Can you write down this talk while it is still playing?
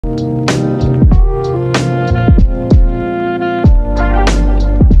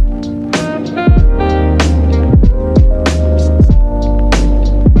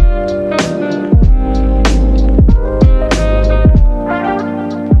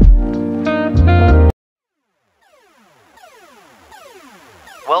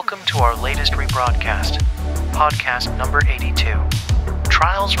Welcome to our latest rebroadcast, podcast number 82.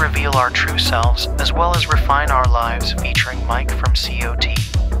 Trials reveal our true selves as well as refine our lives, featuring Mike from COT.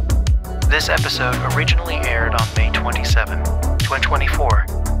 This episode originally aired on May 27, 2024,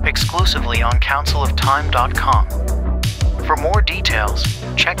 exclusively on councilofTime.com. For more details,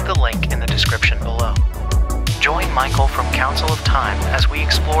 check the link in the description below. Join Michael from Council of Time as we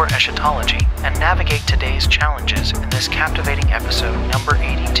explore eschatology and navigate today's challenges in this captivating episode number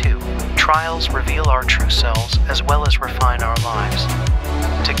 82. Trials reveal our true selves as well as refine our lives.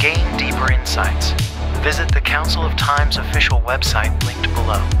 To gain deeper insights, visit the Council of Time's official website linked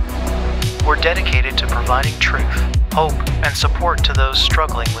below. We're dedicated to providing truth, hope, and support to those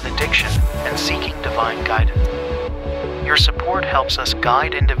struggling with addiction and seeking divine guidance. Your support helps us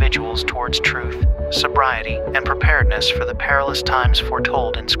guide individuals towards truth, sobriety, and preparedness for the perilous times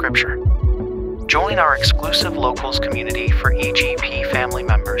foretold in Scripture. Join our exclusive Locals community for EGP family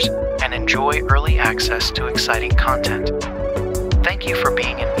members and enjoy early access to exciting content. Thank you for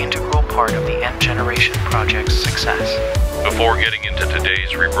being an integral part of the End Generation Project's success. Before getting into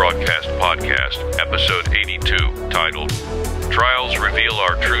today's rebroadcast podcast, episode 82, titled, Trials Reveal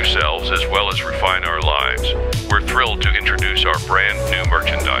Our True Selves as Well as Refine Our Lives, we're thrilled to introduce our brand new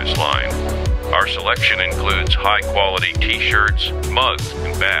merchandise line. Our selection includes high-quality t-shirts, mugs,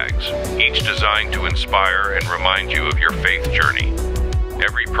 and bags, each designed to inspire and remind you of your faith journey.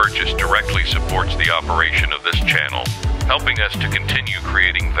 Every purchase directly supports the operation of this channel, helping us to continue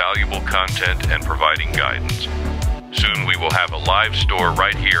creating valuable content and providing guidance. Soon we will have a live store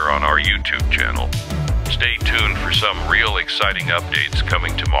right here on our YouTube channel. Stay tuned for some real exciting updates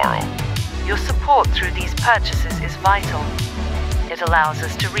coming tomorrow. Your support through these purchases is vital. It allows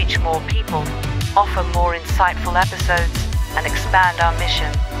us to reach more people, offer more insightful episodes, and expand our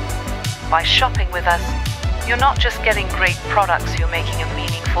mission. By shopping with us, you're not just getting great products, you're making a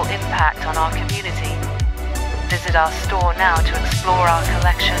meaningful impact on our community. Visit our store now to explore our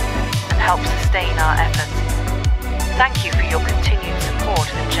collection and help sustain our efforts. Thank you for your continued support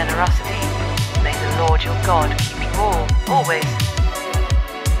and generosity. May the Lord your God keep you all, always.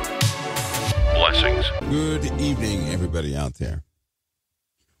 Blessings. Good evening, everybody out there.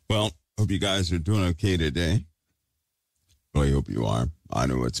 Well, hope you guys are doing okay today. Really hope you are. I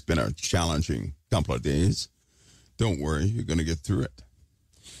know it's been a challenging couple of days. Don't worry, you're going to get through it.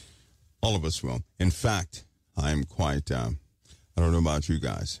 All of us will. In fact, I'm quite, I don't know about you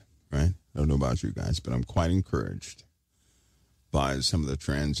guys, right? I don't know about you guys, but I'm quite encouraged by some of the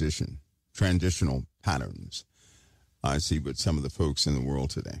transitional patterns I see with some of the folks in the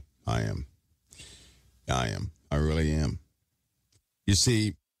world today. I am. I really am. You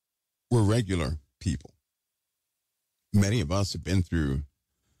see, we're regular people. Many of us have been through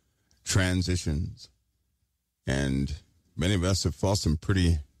transitions, and many of us have fought some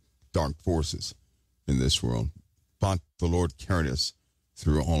pretty dark forces in this world, but the Lord carried us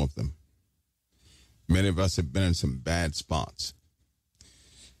through all of them. Many of us have been in some bad spots,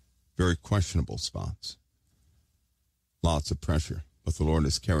 very questionable spots, lots of pressure, but the Lord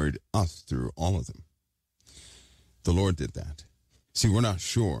has carried us through all of them. The Lord did that. See, we're not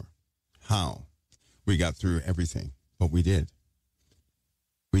sure how we got through everything, but we did.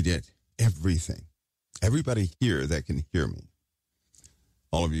 We did everything. Everybody here that can hear me,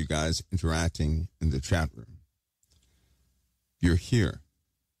 all of you guys interacting in the chat room, you're here.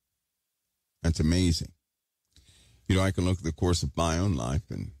 That's amazing. You know, I can look at the course of my own life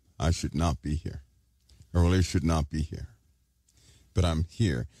and I should not be here. I really should not be here. But I'm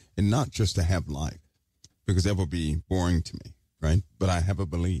here, and not just to have life, because that would be boring to me, right? But I have a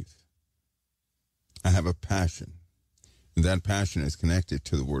belief. I have a passion, and that passion is connected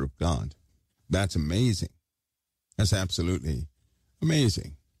to the Word of God. That's amazing. That's absolutely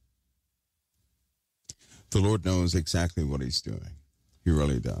amazing. The Lord knows exactly what he's doing. He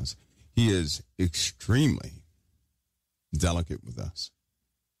really does. He is extremely delicate with us,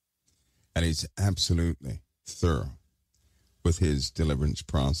 and he's absolutely thorough with his deliverance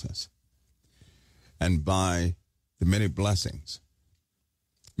process. And by the many blessings,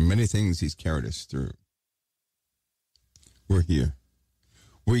 many things he's carried us through, we're here.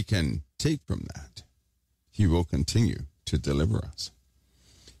 We can take from that. He will continue to deliver us.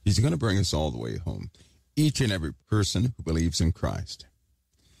 He's going to bring us all the way home. Each and every person who believes in Christ,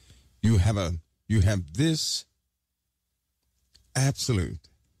 you have this absolute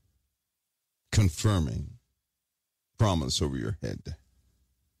confirming promise over your head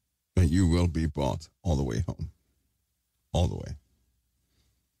that you will be brought all the way home. All the way.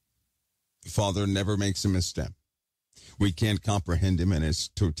 The Father never makes a misstep. We can't comprehend him in his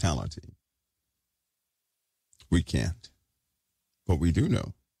totality. We can't. But we do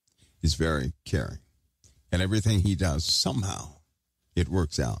know is very caring. And everything he does, somehow, it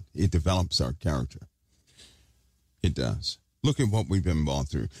works out. It develops our character. It does. Look at what we've been brought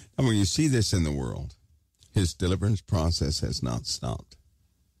through. And when you see this in the world, his deliverance process has not stopped.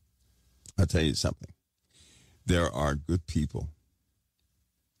 I'll tell you something. There are good people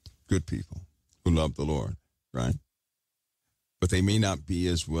who love the Lord, right? But they may not be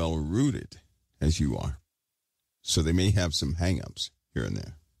as well rooted as you are. So they may have some hang-ups here and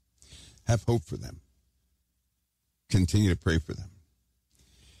there. Have hope for them. Continue to pray for them.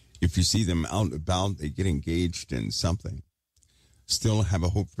 If you see them out and about, they get engaged in something, still have a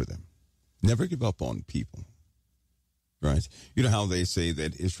hope for them. Never give up on people, right? You know how they say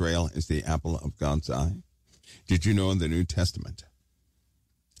that Israel is the apple of God's eye? Did you know in the New Testament,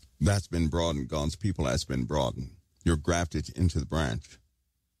 that's been broadened, God's people has been broadened. You're grafted into the branch.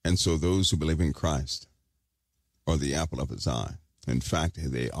 And so those who believe in Christ are the apple of his eye. In fact,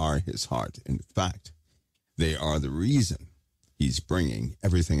 they are his heart. In fact, they are the reason he's bringing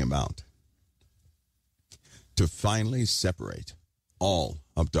everything about. To finally separate all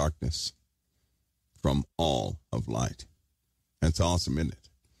of darkness from all of light. That's awesome, isn't it?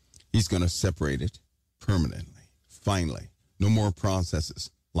 He's going to separate it permanently, finally. No more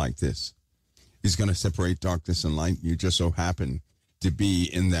processes like this. He's going to separate darkness and light. You just so happen to be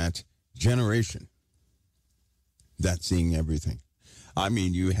in that generation that's seeing everything. I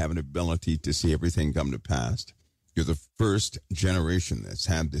mean, you have an ability to see everything come to pass. You're the first generation that's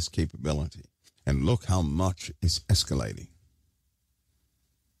had this capability. And look how much is escalating.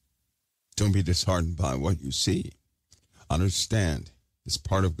 Don't be disheartened by what you see. Understand, it's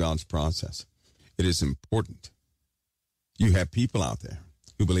part of God's process. It is important. You have people out there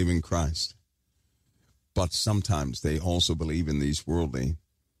who believe in Christ, but sometimes they also believe in these worldly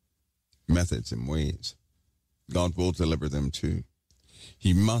methods and ways. God will deliver them too.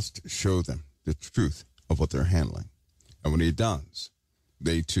 He must show them the truth of what they're handling. And when he does,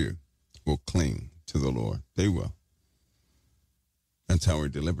 they too will cling to the Lord. They will. That's how he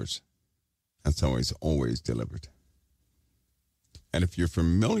delivers. That's how he's always delivered. And if you're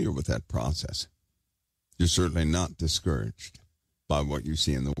familiar with that process, you're certainly not discouraged by what you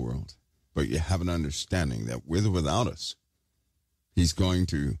see in the world. But you have an understanding that with or without us, he's going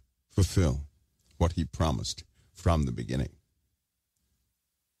to fulfill what he promised from the beginning.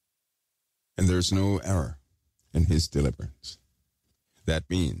 And there's no error in his deliverance. That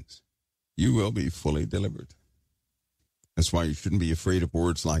means you will be fully delivered. That's why you shouldn't be afraid of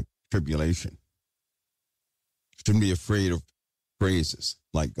words like tribulation. You shouldn't be afraid of phrases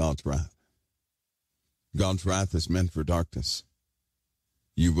like God's wrath. God's wrath is meant for darkness.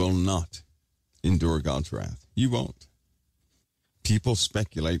 You will not endure God's wrath. You won't. People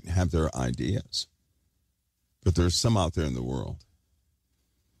speculate and have their ideas. But there's some out there in the world.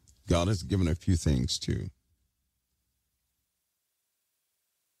 God has given a few things too.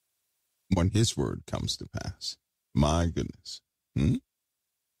 When his word comes to pass, my goodness.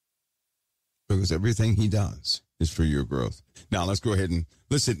 Because everything he does is for your growth. Now let's go ahead and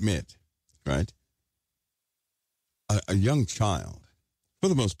let's admit, right? A young child, for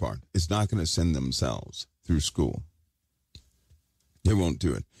the most part, is not going to send themselves through school. They won't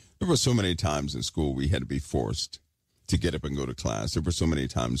do it. There were so many times in school we had to be forced to get up and go to class. There were so many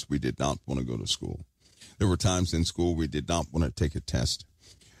times we did not want to go to school. There were times in school we did not want to take a test.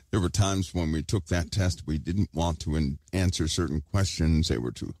 There were times when we took that test, we didn't want to answer certain questions. They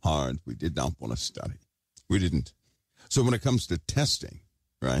were too hard. We did not want to study. We didn't. So when it comes to testing,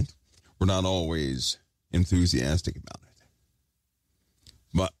 right, we're not always enthusiastic about it.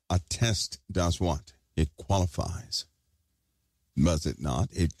 But a test does what? It qualifies. Does it not?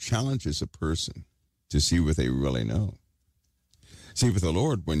 It challenges a person to see what they really know. See, with the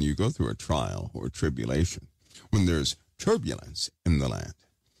Lord, when you go through a trial or a tribulation, when there's turbulence in the land,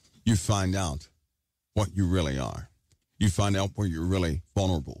 you find out what you really are. You find out what you're really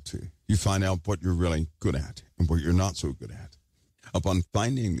vulnerable to. You find out what you're really good at and what you're not so good at. Upon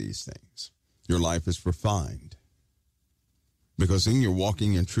finding these things, your life is refined. Because then you're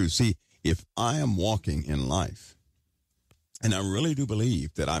walking in truth. See, if I am walking in life, and I really do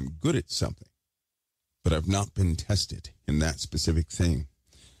believe that I'm good at something, but I've not been tested in that specific thing,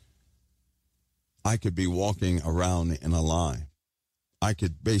 I could be walking around in a lie. I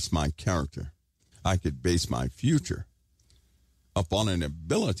could base my character. I could base my future upon an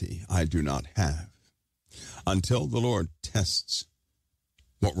ability I do not have. Until the Lord tests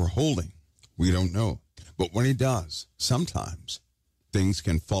what we're holding, we don't know. But when he does, sometimes things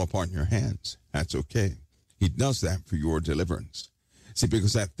can fall apart in your hands. That's okay. He does that for your deliverance. See,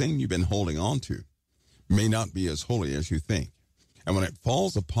 because that thing you've been holding on to may not be as holy as you think. And when it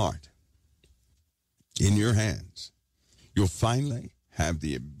falls apart, in your hands, you'll finally have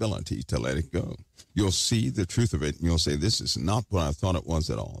the ability to let it go. You'll see the truth of it, and you'll say, this is not what I thought it was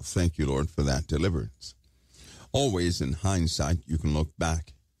at all. Thank you, Lord, for that deliverance. Always in hindsight, you can look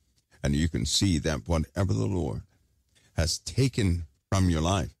back, and you can see that whatever the Lord has taken from your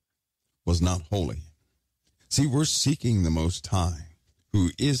life was not holy. See, we're seeking the Most High,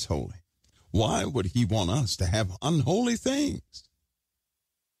 who is holy. Why would he want us to have unholy things?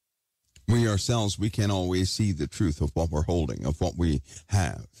 We ourselves, we can't always see the truth of what we're holding, of what we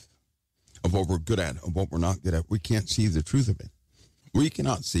have, of what we're good at, of what we're not good at. We can't see the truth of it. We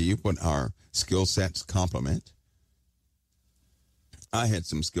cannot see what our skill sets complement. I had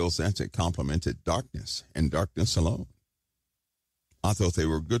some skill sets that complemented darkness and darkness alone. I thought they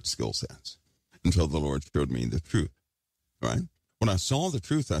were good skill sets until the Lord showed me the truth, right? When I saw the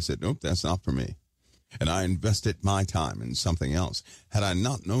truth, I said, nope, that's not for me. And I invested my time in something else. Had I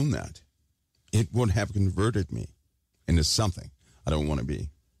not known that, it would have converted me into something I don't want to be,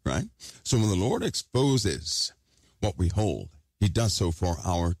 right? So when the Lord exposes what we hold, he does so for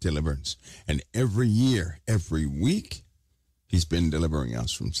our deliverance. And every year, every week, he's been delivering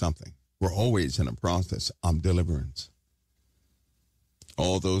us from something. We're always in a process of deliverance.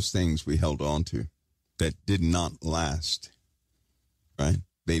 All those things we held on to that did not last, right?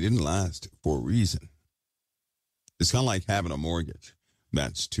 They didn't last for a reason. It's kind of like having a mortgage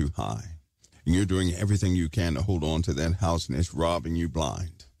that's too high. And you're doing everything you can to hold on to that house, and it's robbing you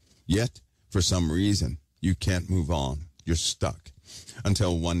blind. Yet, for some reason, you can't move on. You're stuck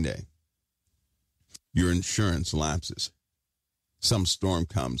until one day your insurance lapses. Some storm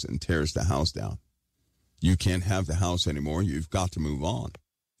comes and tears the house down. You can't have the house anymore. You've got to move on.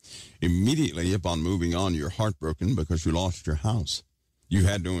 Immediately upon moving on, you're heartbroken because you lost your house. You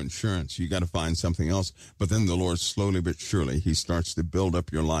had no insurance. You got to find something else. But then the Lord, slowly but surely, he starts to build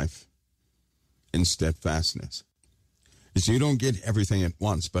up your life in steadfastness. So you don't get everything at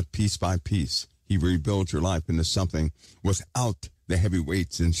once, but piece by piece, he rebuilds your life into something without the heavy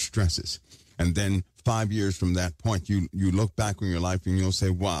weights and stresses. And then 5 years from that point, you look back on your life and you'll say,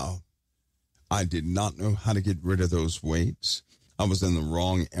 wow, I did not know how to get rid of those weights. I was in the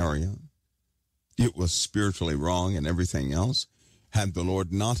wrong area. It was spiritually wrong and everything else. Had the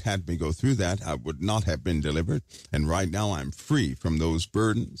Lord not had me go through that, I would not have been delivered. And right now I'm free from those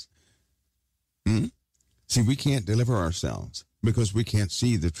burdens. See, we can't deliver ourselves because we can't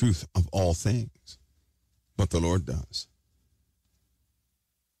see the truth of all things. But the Lord does.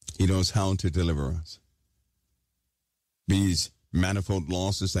 He knows how to deliver us. These manifold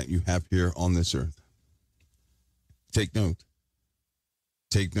losses that you have here on this earth. Take note.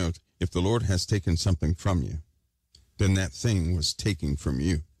 Take note. If the Lord has taken something from you, then that thing was taken from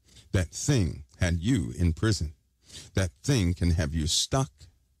you. That thing had you in prison. That thing can have you stuck.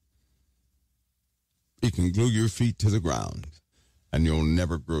 It can glue your feet to the ground, and you'll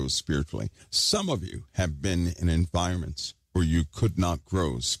never grow spiritually. Some of you have been in environments where you could not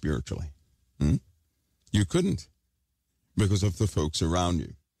grow spiritually. You couldn't because of the folks around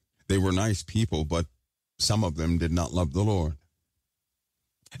you. They were nice people, but some of them did not love the Lord.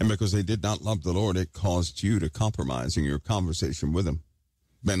 And because they did not love the Lord, it caused you to compromise in your conversation with them.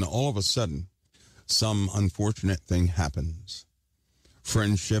 Then all of a sudden, some unfortunate thing happens.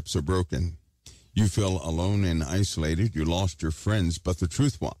 Friendships are broken. You feel alone and isolated. You lost your friends. But the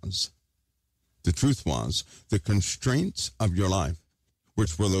truth was, the constraints of your life,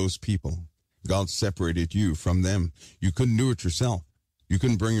 which were those people, God separated you from them. You couldn't do it yourself. You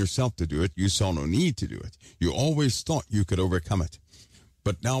couldn't bring yourself to do it. You saw no need to do it. You always thought you could overcome it.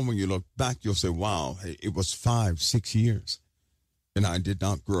 But now when you look back, you'll say, wow, it was 5, 6 years, and I did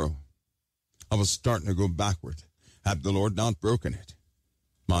not grow. I was starting to go backward. Had the Lord not broken it,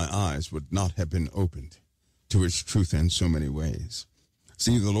 my eyes would not have been opened to his truth in so many ways.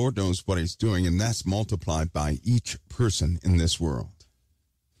 See, the Lord knows what he's doing, and that's multiplied by each person in this world.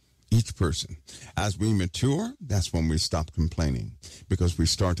 Each person. As we mature, that's when we stop complaining, because we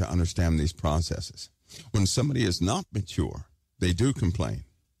start to understand these processes. When somebody is not mature, they do complain.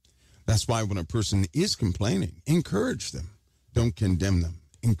 That's why when a person is complaining, encourage them. Don't condemn them.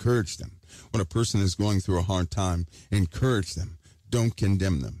 Encourage them. When a person is going through a hard time, encourage them. Don't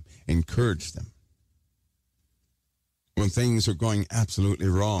condemn them. Encourage them. When things are going absolutely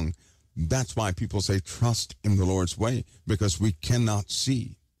wrong, that's why people say trust in the Lord's way, because we cannot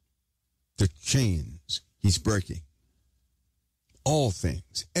see the chains he's breaking. All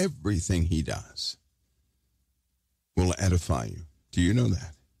things, everything he does will edify you. Do you know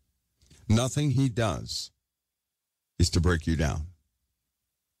that? Nothing he does is to break you down.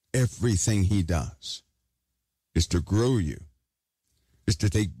 Everything he does is to grow you, is to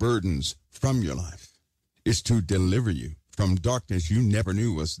take burdens from your life is to deliver you from darkness you never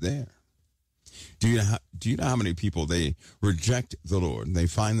knew was there. Do you know how many people, they reject the Lord and they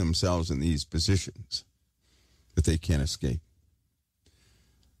find themselves in these positions that they can't escape?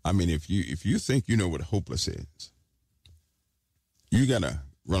 I mean, if you think you know what hopeless is, you got to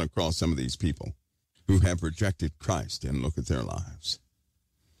run across some of these people who have rejected Christ and look at their lives.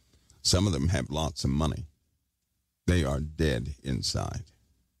 Some of them have lots of money. They are dead inside.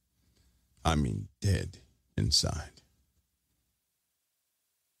 I mean, dead inside.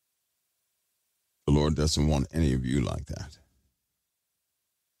 The Lord doesn't want any of you like that.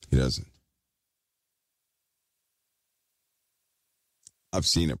 He doesn't. I've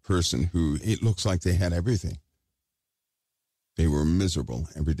seen a person who, it looks like they had everything. They were miserable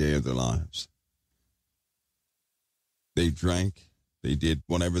every day of their lives. They drank, they did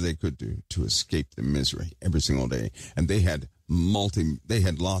whatever they could do to escape the misery every single day. And they had lots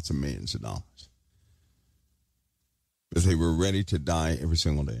of millions of dollars. But they were ready to die every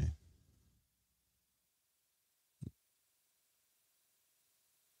single day.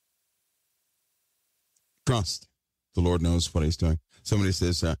 Trust. The Lord knows what he's doing. Somebody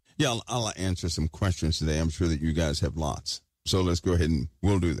says, I'll answer some questions today. I'm sure that you guys have lots. So let's go ahead and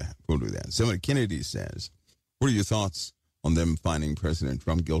we'll do that. Somebody, Kennedy says, what are your thoughts on them finding President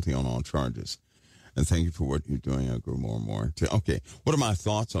Trump guilty on all charges? And thank you for what you're doing. I'll go more and more. Okay, what are my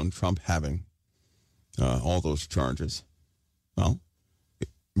thoughts on Trump having all those charges? Well,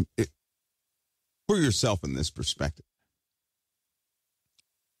 put yourself in this perspective.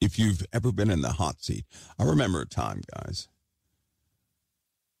 If you've ever been in the hot seat, I remember a time, guys,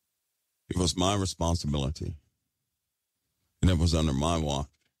 it was my responsibility, and it was under my watch.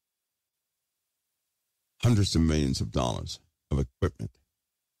 Hundreds of millions of dollars of equipment.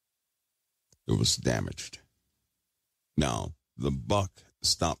 It was damaged. Now, the buck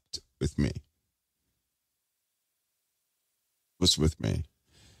stopped with me. It was with me.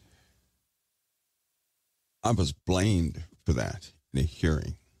 I was blamed for that in a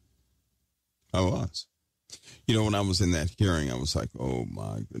hearing. I was. You know, when I was in that hearing, I was like, oh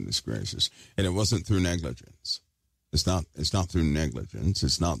my goodness gracious. And it wasn't through negligence. It's not through negligence.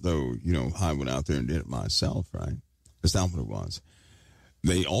 It's not though, I went out there and did it myself, right? That's not what it was.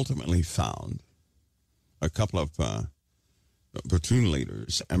 They ultimately found a couple of platoon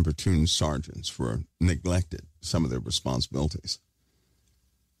leaders and platoon sergeants were neglected some of their responsibilities.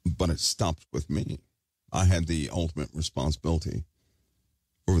 But it stopped with me. I had the ultimate responsibility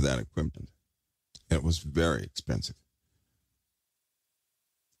over that equipment. It was very expensive.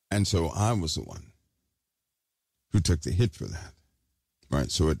 And so I was the one who took the hit for that, right?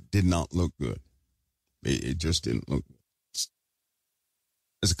 So it did not look good. It just didn't look good.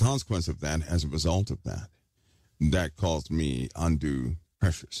 As a consequence of that, as a result of that, that caused me undue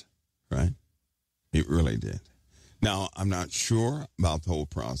pressures, right? It really did. Now, I'm not sure about the whole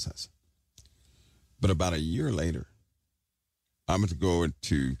process, but about a year later, I'm going to go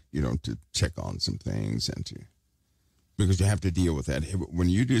to, to check on some things because you have to deal with that. When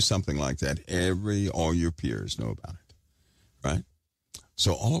you do something like that, all your peers know about it, right?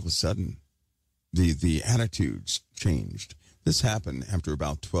 So all of a sudden, the attitudes changed. This happened after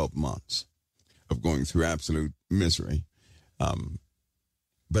about 12 months of going through absolute misery,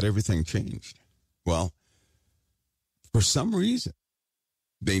 but everything changed. Well, for some reason,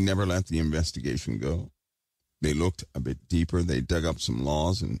 they never let the investigation go. They looked a bit deeper. They dug up some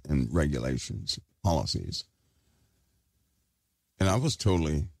laws and regulations, policies. And I was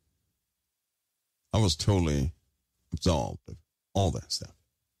totally absolved of all that stuff.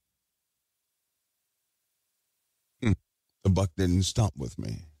 The buck didn't stop with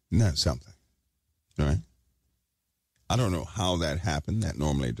me. Isn't that something? All right? I don't know how that happened. That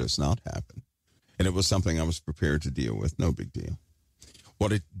normally does not happen. And it was something I was prepared to deal with. No big deal.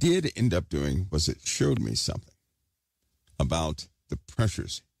 What it did end up doing was it showed me something about the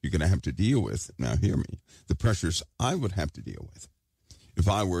pressures you're going to have to deal with. Now, hear me. The pressures I would have to deal with if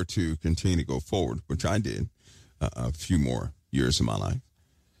I were to continue to go forward, which I did a few more years of my life.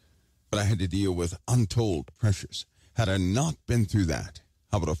 But I had to deal with untold pressures. Had I not been through that,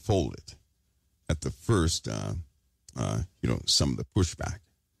 I would have folded at the first, some of the pushback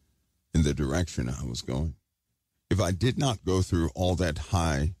in the direction I was going. If I did not go through all that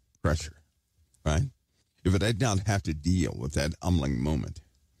high pressure, right? If I did not have to deal with that humbling moment,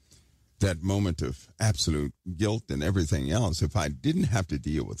 that moment of absolute guilt and everything else, if I didn't have to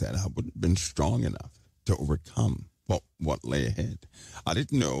deal with that, I wouldn't have been strong enough to overcome what lay ahead. I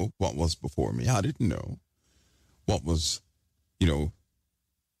didn't know what was before me. I didn't know what was, going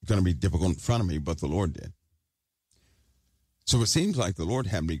to be difficult in front of me, but the Lord did. So it seems like the Lord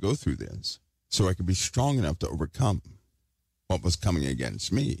had me go through this so I could be strong enough to overcome what was coming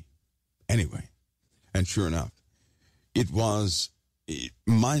against me anyway. And sure enough,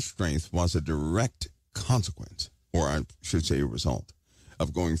 my strength was a direct consequence, or I should say a result,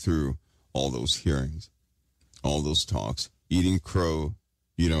 of going through all those hearings, all those talks, eating crow,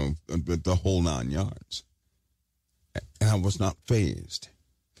 the whole 9 yards. And I was not fazed.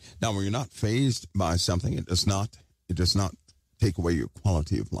 Now, when you're not fazed by something, it does not take away your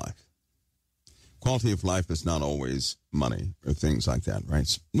quality of life. Quality of life is not always money or things like that, right?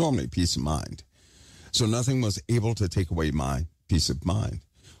 It's normally peace of mind. So nothing was able to take away my peace of mind.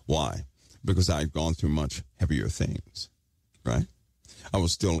 Why? Because I had gone through much heavier things, right? I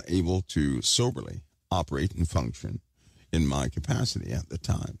was still able to soberly operate and function in my capacity at the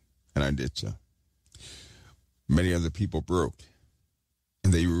time, and I did so. Many other people broke,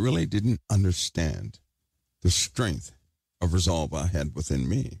 and they really didn't understand the strength of resolve I had within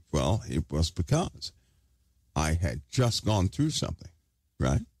me. Well, it was because I had just gone through something,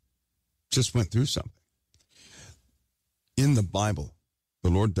 right? Just went through something. In the Bible, the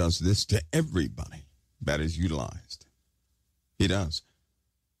Lord does this to everybody that is utilized. He does.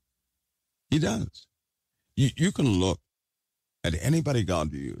 He does. You can look at anybody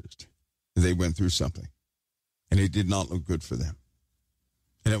God used. They went through something, and it did not look good for them.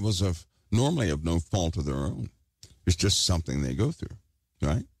 And it was normally of no fault of their own. It's just something they go through,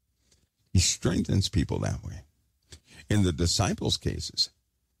 right? He strengthens people that way. In the disciples' cases,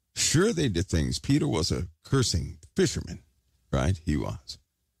 sure they did things. Peter was a cursing fisherman, right? He was.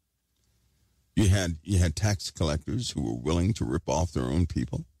 You had tax collectors who were willing to rip off their own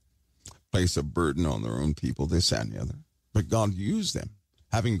people, place a burden on their own people, this, that, and the other. But God used them,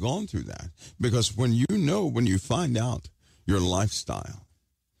 having gone through that. Because when you find out your lifestyle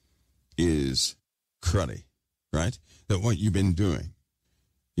is cruddy, right? That what you've been doing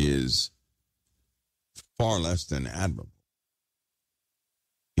is far less than admirable.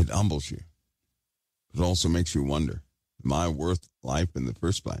 It humbles you. It also makes you wonder, am I worth life in the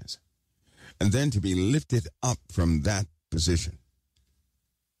first place? And then to be lifted up from that position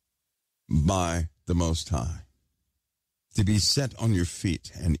by the Most High, to be set on your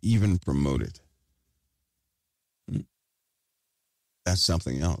feet and even promoted, that's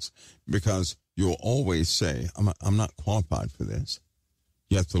something else. Because you'll always say, I'm not qualified for this,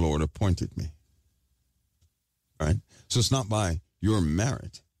 yet the Lord appointed me. Right? So it's not by your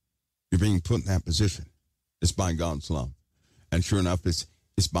merit you're being put in that position. It's by God's love. And sure enough, it's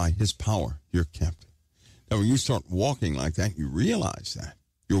by his power you're kept. Now, when you start walking like that, you realize that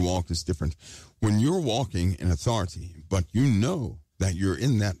your walk is different. When you're walking in authority, but you know that you're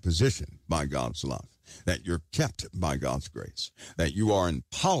in that position by God's love, that you're kept by God's grace, that you are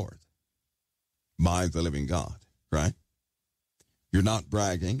empowered by the living God, right? You're not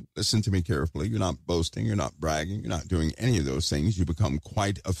bragging. Listen to me carefully. You're not boasting. You're not bragging. You're not doing any of those things. You become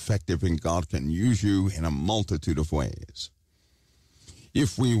quite effective, and God can use you in a multitude of ways.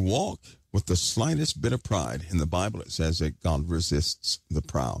 If we walk with the slightest bit of pride, in the Bible it says that God resists the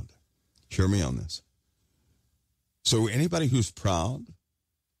proud. Hear me on this. So anybody who's proud,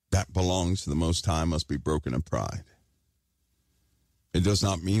 that belongs to the Most High, must be broken in pride. It does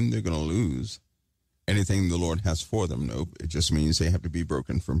not mean they're going to lose anything the Lord has for them. Nope. It just means they have to be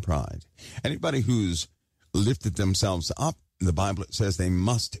broken from pride. Anybody who's lifted themselves up, in the Bible it says they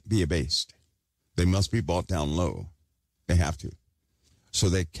must be abased. They must be brought down low. They have to. So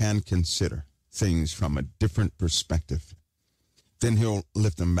they can consider things from a different perspective. Then he'll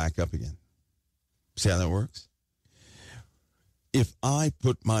lift them back up again. See how that works? If I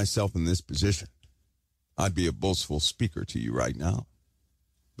put myself in this position, I'd be a boastful speaker to you right now.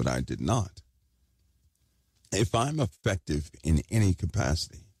 But I did not. If I'm effective in any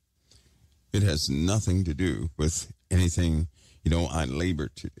capacity, it has nothing to do with anything, I labor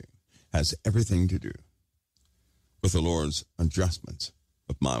to do. It has everything to do with the Lord's adjustments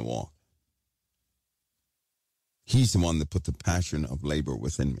of my walk. He's the one that put the passion of labor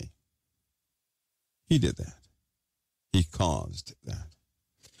within me. He did that. He caused that.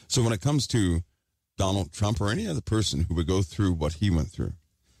 So when it comes to Donald Trump or any other person who would go through what he went through,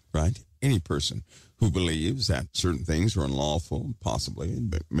 right? Any person who believes that certain things are unlawful, possibly,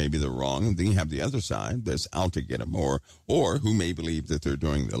 but maybe they're wrong. And then you have the other side that's out to get them, or who may believe that they're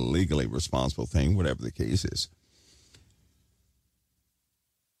doing the legally responsible thing, whatever the case is.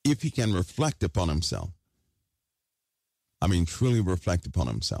 If he can reflect upon himself, truly reflect upon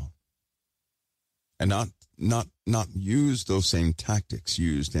himself, and not use those same tactics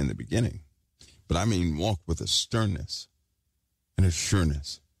used in the beginning, but walk with a sternness and a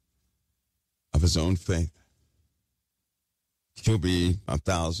sureness of his own faith. He'll be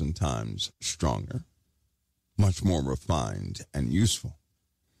 1,000 times stronger, much more refined and useful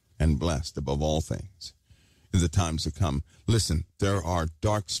and blessed above all things in the times to come. Listen, there are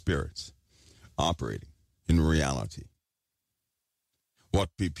dark spirits operating in reality. What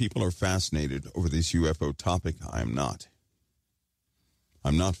people are fascinated over this UFO topic, I am not.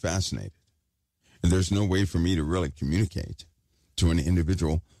 I'm not fascinated. And there's no way for me to really communicate to an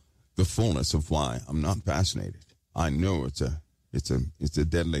individual the fullness of why I'm not fascinated. I know it's a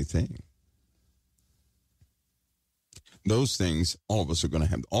deadly thing. Those things, all of us are going to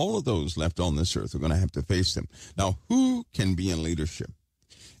have, all of those left on this earth are going to have to face them. Now, who can be in leadership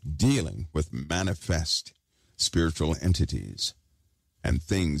dealing with manifest spiritual entities and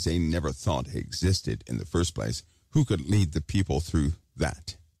things they never thought existed in the first place? Who could lead the people through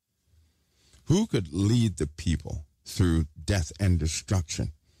that? Who could lead the people through death and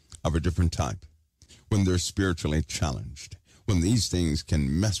destruction of a different type when they're spiritually challenged, when these things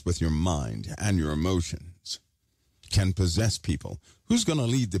can mess with your mind and your emotions, can possess people? Who's going to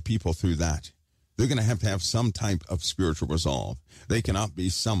lead the people through that? They're going to have some type of spiritual resolve. They cannot be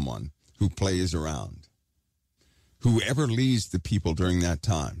someone who plays around. Whoever leads the people during that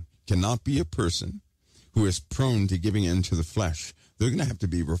time cannot be a person who is prone to giving in to the flesh. They're going to have to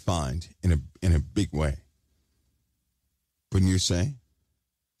be refined in a big way. Wouldn't you say?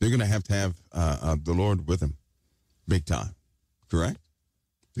 They're going to have the Lord with them big time. Correct?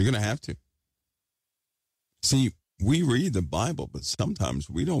 They're going to have to. See, we read the Bible, but sometimes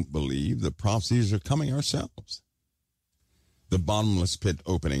we don't believe the prophecies are coming ourselves. The bottomless pit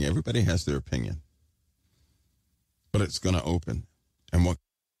opening, everybody has their opinion. But it's going to open. And what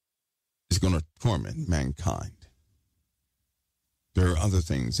is going to torment mankind? There are other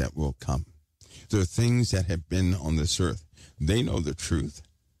things that will come. There are things that have been on this earth. They know the truth.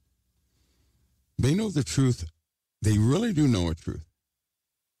 They know the truth. They really do know a truth.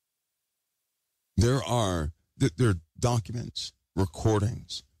 There are documents,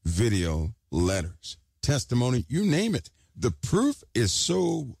 recordings, video, letters, testimony, you name it. The proof is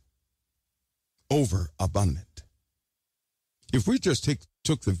so overabundant. If we just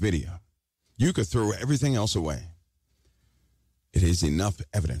took the video, you could throw everything else away. It is enough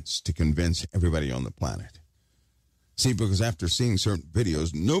evidence to convince everybody on the planet. See, because after seeing certain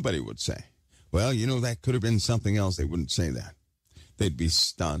videos, nobody would say, well, that could have been something else. They wouldn't say that. They'd be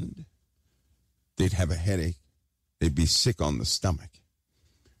stunned. They'd have a headache. They'd be sick on the stomach.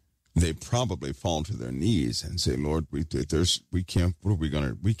 They'd probably fall to their knees and say, Lord, we can't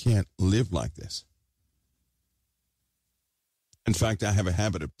live like this. In fact, I have a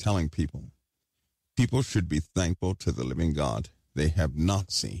habit of telling people should be thankful to the living God they have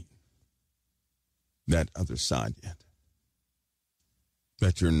not seen that other side yet,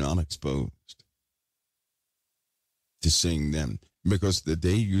 that you're not exposed to seeing them, because the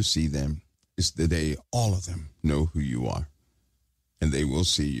day you see them is the day all of them know who you are, and they will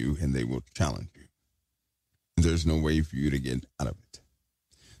see you and they will challenge you. There's no way for you to get out of it.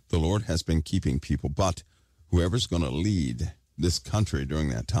 The Lord has been keeping people, but whoever's going to lead this country during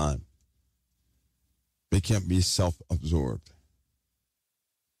that time, they can't be self-absorbed.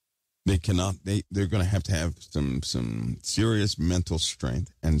 They cannot, they're going to have some serious mental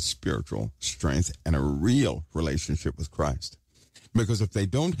strength and spiritual strength and a real relationship with Christ. Because if they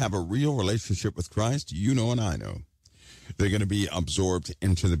don't have a real relationship with Christ, you know and I know, they're going to be absorbed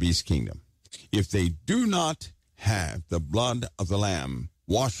into the beast kingdom. If they do not have the blood of the Lamb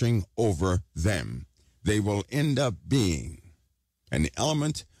washing over them, they will end up being an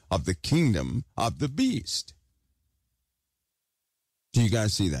element of the kingdom of the beast. Do you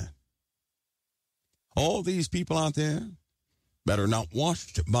guys see that? All these people out there that are not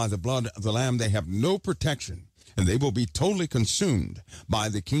washed by the blood of the Lamb, they have no protection, and they will be totally consumed by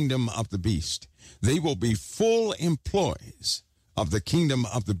the kingdom of the beast. They will be full employees of the kingdom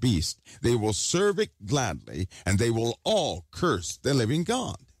of the beast. They will serve it gladly, and they will all curse the living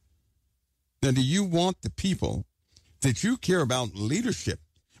God. Now, do you want the people that you care about leadership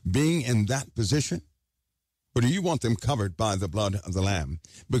being in that position? Or do you want them covered by the blood of the Lamb?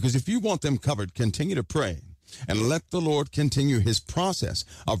 Because if you want them covered, continue to pray and let the Lord continue his process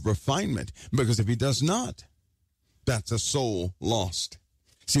of refinement. Because if he does not, that's a soul lost.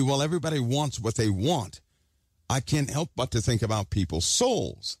 See, while everybody wants what they want, I can't help but to think about people's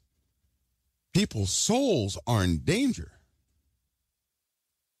souls. People's souls are in danger.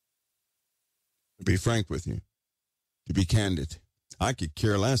 To be frank with you, to be candid, I could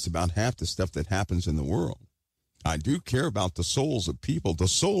care less about half the stuff that happens in the world. I do care about the souls of people. The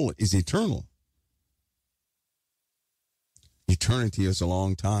soul is eternal. Eternity is a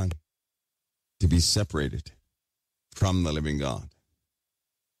long time to be separated from the living God.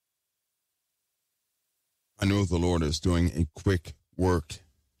 I know the Lord is doing a quick work.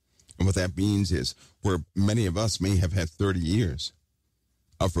 And what that means is where many of us may have had 30 years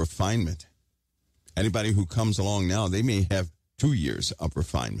of refinement. Anybody who comes along now, they may have 2 years of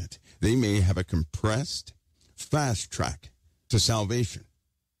refinement. They may have a compressed, fast track to salvation.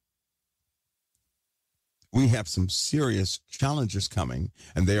 We have some serious challenges coming,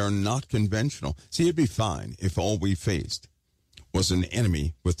 and they are not conventional. See, it'd be fine if all we faced was an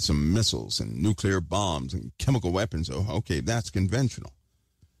enemy with some missiles and nuclear bombs and chemical weapons. Oh, okay, that's conventional.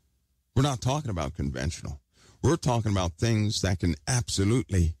 We're not talking about conventional. We're talking about things that can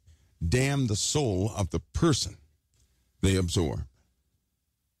absolutely damn the soul of the person they absorb.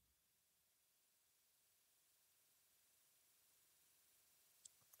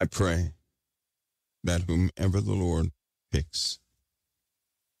 I pray that whomever the Lord picks,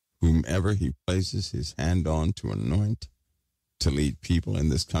 whomever he places his hand on to anoint, to lead people in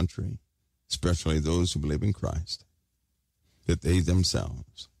this country, especially those who believe in Christ, that they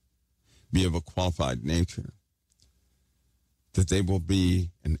themselves be of a qualified nature, that they will be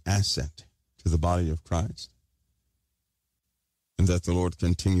an asset to the body of Christ, and that the Lord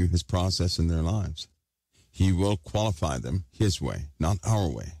continue his process in their lives. He will qualify them his way, not our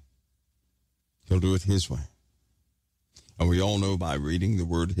way. He'll do it his way. And we all know by reading the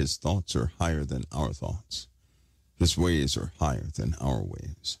word, his thoughts are higher than our thoughts. His ways are higher than our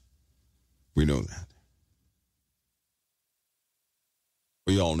ways. We know that.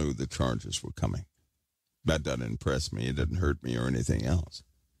 We all knew the charges were coming. That doesn't impress me. It doesn't hurt me or anything else.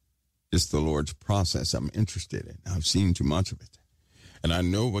 It's the Lord's process I'm interested in. I've seen too much of it. And I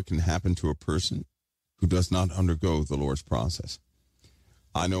know what can happen to a person who does not undergo the Lord's process.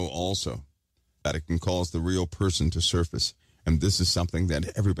 I know also that it can cause the real person to surface. And this is something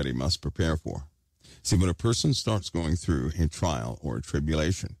that everybody must prepare for. See, when a person starts going through a trial or a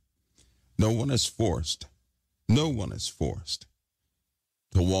tribulation, no one is forced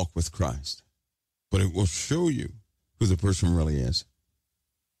to walk with Christ. But it will show you who the person really is.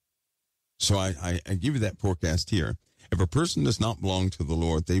 So I give you that forecast here. If a person does not belong to the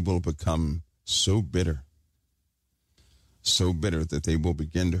Lord, they will become so bitter that they will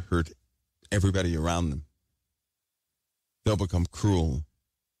begin to hurt everybody around them. They'll become cruel,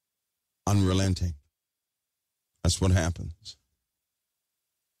 unrelenting. That's what happens.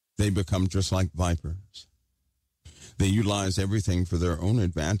 They become just like vipers. They utilize everything for their own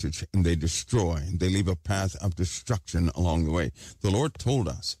advantage, and they destroy. They leave a path of destruction along the way. The Lord told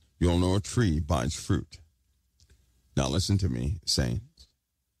us, you'll know a tree by its fruit. Now listen to me, saints.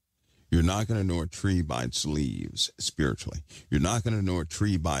 You're not going to know a tree by its leaves spiritually. You're not going to know a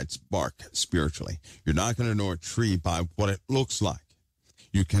tree by its bark spiritually. You're not going to know a tree by what it looks like.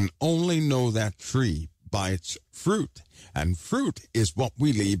 You can only know that tree by its fruit, and fruit is what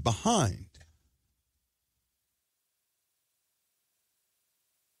we leave behind.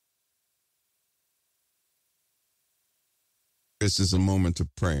 This is a moment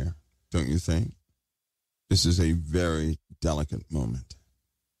of prayer, don't you think? This is a very delicate moment.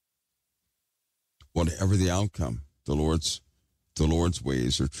 Whatever the outcome, the Lord's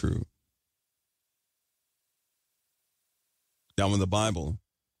ways are true. Now in the Bible,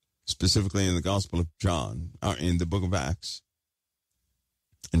 specifically in the Gospel of John, in the book of Acts,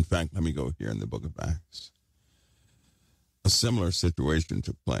 in fact, let me go here in the book of Acts, a similar situation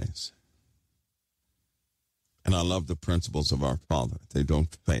took place. And I love the principles of our Father. They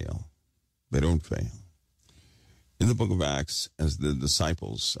don't fail. They don't fail. In the book of Acts, as the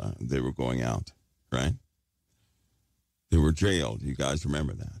disciples, they were going out, right? They were jailed. You guys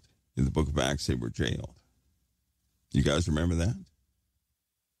remember that? In the book of Acts, they were jailed. You guys remember that?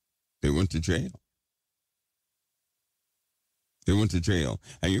 They went to jail. They went to jail.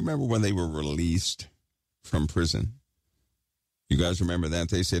 And you remember when they were released from prison? You guys remember that?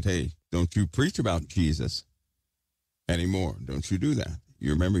 They said, hey, don't you preach about Jesus anymore. Don't you do that.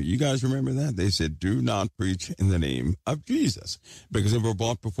 You guys remember that? They said, do not preach in the name of Jesus. Because they were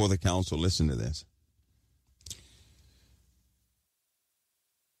brought before the council. Listen to this.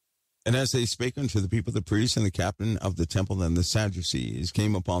 And as they spake unto the people, the priests and the captain of the temple and the Sadducees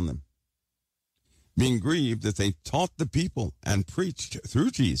came upon them, being grieved that they taught the people and preached through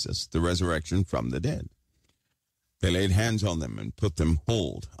Jesus the resurrection from the dead. They laid hands on them and put them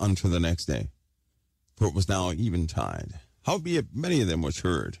hold unto the next day. For it was now eventide. Howbeit many of them which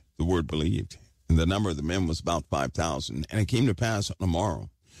heard the word believed, and the number of the men was about 5,000. And it came to pass on the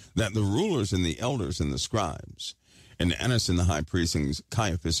morrow that the rulers and the elders and the scribes, and Annas and the high priest, and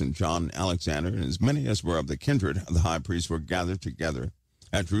Caiaphas and John and Alexander, and as many as were of the kindred of the high priest, were gathered together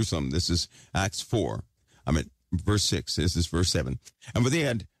at Jerusalem. This is Acts 4. verse 6, this is verse 7. And when they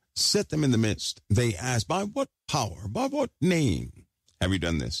had set them in the midst, they asked, by what power, by what name have you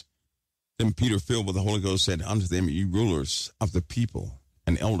done this? Then Peter, filled with the Holy Ghost, said unto them, ye rulers of the people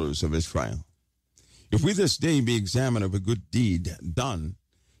and elders of Israel, if we this day be examined of a good deed done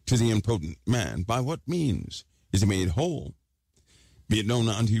to the impotent man, by what means is he made whole? Be it known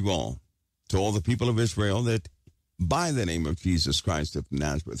unto you all, to all the people of Israel, that by the name of Jesus Christ of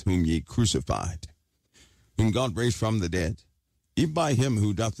Nazareth, whom ye crucified, whom God raised from the dead, even by him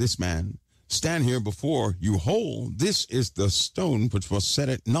who doth this man stand here before you whole, this is the stone which was set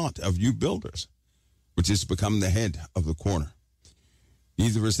at naught of you builders, which is become the head of the corner.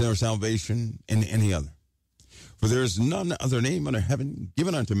 Neither is there salvation in any other. For there is none other name under heaven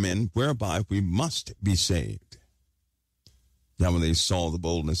given unto men whereby we must be saved. Now when they saw the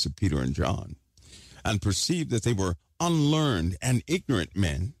boldness of Peter and John, and perceived that they were unlearned and ignorant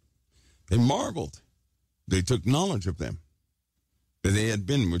men, they marveled. They took knowledge of them, that they had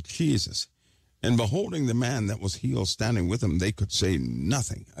been with Jesus. And beholding the man that was healed standing with them, they could say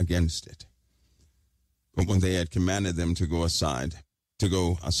nothing against it. But when they had commanded them to go aside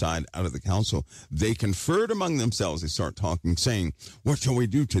out of the council, they conferred among themselves. They start talking, saying, what shall we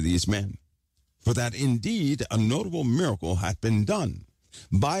do to these men? For that indeed a notable miracle hath been done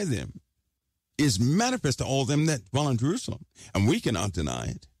by them, is manifest to all them that dwell in Jerusalem, and we cannot deny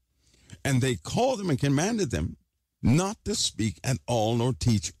it. And they called them and commanded them not to speak at all nor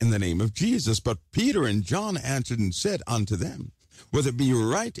teach in the name of Jesus. But Peter and John answered and said unto them, whether it be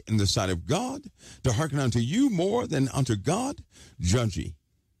right in the sight of God to hearken unto you more than unto God, judge ye.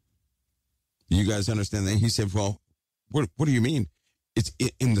 You guys understand that? He said, well, what do you mean? It's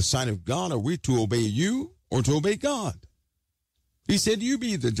in the sight of God. Are we to obey you or to obey God? He said, you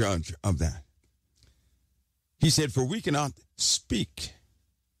be the judge of that. He said, for we cannot speak.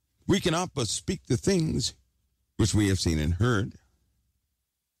 We cannot but speak the things which we have seen and heard.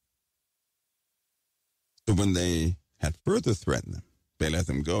 So when they had further threatened them, they let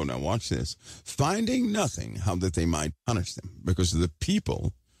them go. Now watch this. Finding nothing how that they might punish them, because of the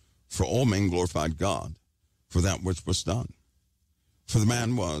people, for all men glorified God for that which was done. For the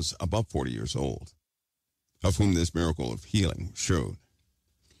man was above 40 years old, of whom this miracle of healing showed.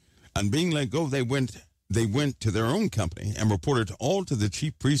 And being let go, they went to their own company and reported all to the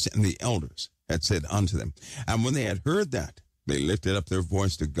chief priests and the elders had said unto them. And when they had heard that, they lifted up their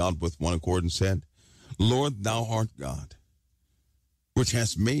voice to God with one accord and said, Lord, thou art God, which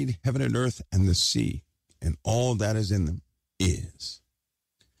hast made heaven and earth and the sea and all that is in them is,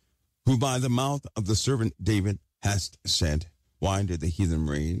 who by the mouth of the servant David hast said, why did the heathen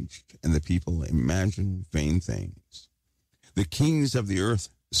rage and the people imagine vain things? The kings of the earth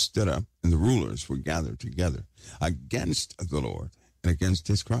stood up, and the rulers were gathered together against the Lord and against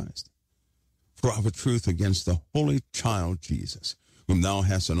his Christ. For of a truth against the holy child Jesus, whom thou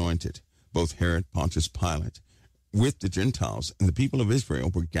hast anointed, both Herod, Pontius Pilate, with the Gentiles and the people of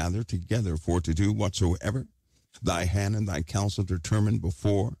Israel were gathered together for to do whatsoever thy hand and thy counsel determined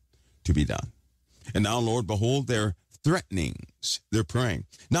before to be done. And now, Lord, behold their threatenings. They're praying.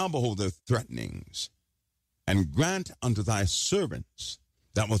 Now behold their threatenings, and grant unto thy servants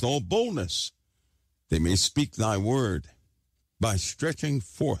that with all boldness they may speak thy word by stretching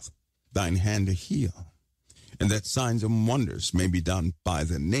forth thine hand to heal, and that signs and wonders may be done by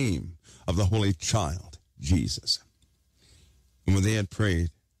the name of the Holy Child, Jesus. And when they had prayed,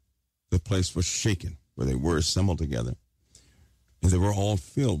 the place was shaken where they were assembled together, and they were all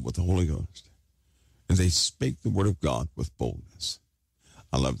filled with the Holy Ghost, and they spake the word of God with boldness.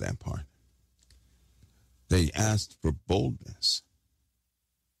 I love that part. They asked for boldness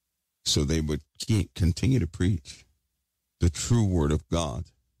so they would continue to preach the true word of God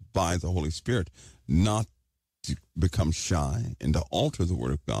by the Holy Spirit, not to become shy and to alter the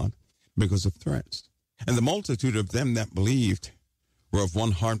word of God because of threats. And the multitude of them that believed were of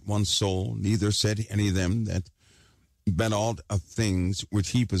one heart, one soul. Neither said any of them that aught of things which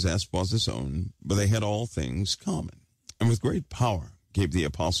he possessed was his own, but they had all things common. And with great power gave the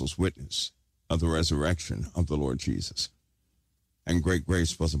apostles witness of the resurrection of the Lord Jesus. And great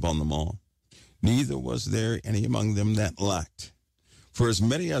grace was upon them all. Neither was there any among them that lacked. For as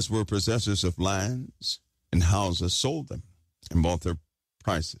many as were possessors of lands and houses sold them, and bought their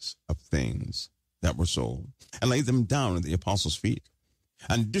prices of things that were sold, and laid them down at the apostles' feet.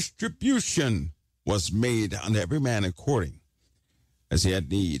 And distribution was made unto every man according as he had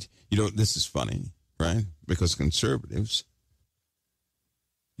need. You know, this is funny, right? Because conservatives,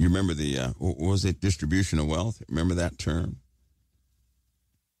 you remember what was it, distribution of wealth? Remember that term?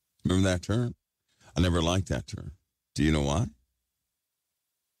 Remember that term? I never liked that term. Do you know why?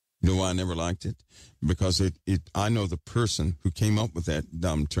 You know why I never liked it? Because I know the person who came up with that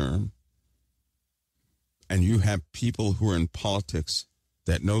dumb term. And you have people who are in politics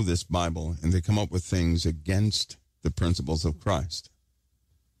that know this Bible, and they come up with things against the principles of Christ.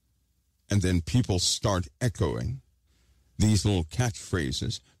 And then people start echoing these little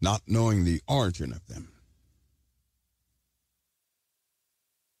catchphrases, not knowing the origin of them.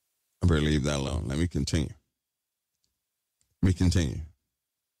 I better leave that alone. Let me continue.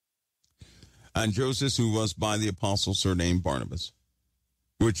 And Joseph, who was by the apostles surnamed Barnabas,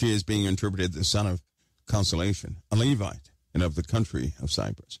 which is being interpreted the son of consolation, a Levite, and of the country of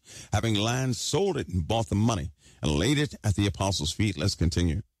Cyprus, having land, sold it and bought the money and laid it at the apostles' feet. Let's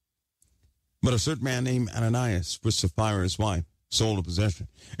continue. But a certain man named Ananias, with Sapphira his wife, sold a possession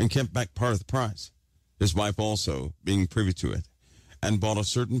and kept back part of the price, his wife also being privy to it, and bought a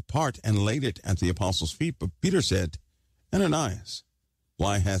certain part and laid it at the apostles' feet. But Peter said, Ananias,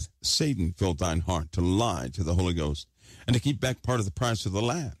 why hath Satan filled thine heart to lie to the Holy Ghost and to keep back part of the price of the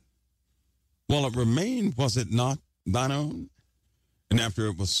land? While it remained, was it not thine own? And after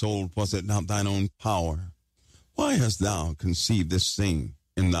it was sold, was it not thine own power? Why hast thou conceived this thing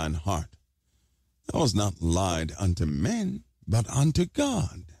in thine heart? Thou hast not lied unto men, but unto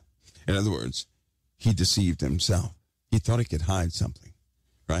God. In other words, he deceived himself. He thought he could hide something,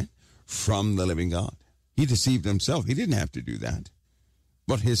 right, from the living God. He deceived himself. He didn't have to do that.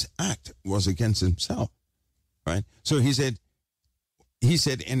 But his act was against himself, right? So he said,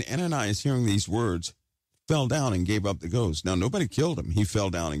 and Ananias, hearing these words, fell down and gave up the ghost. Now, nobody killed him. He fell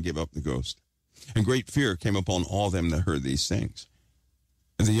down and gave up the ghost. And great fear came upon all them that heard these things.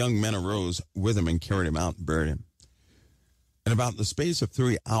 And the young men arose with him and carried him out and buried him. And about the space of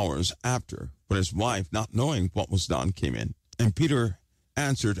 3 hours after, when his wife, not knowing what was done, came in, and Peter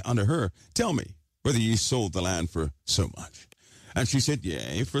answered unto her, Tell me whether ye sold the land for so much. And she said,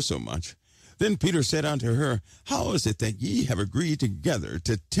 Yea, for so much. Then Peter said unto her, How is it that ye have agreed together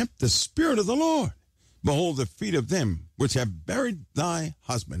to tempt the Spirit of the Lord? Behold, the feet of them which have buried thy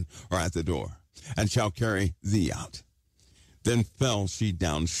husband are at the door, and shall carry thee out. Then fell she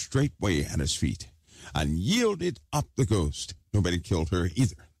down straightway at his feet, and yielded up the ghost. Nobody killed her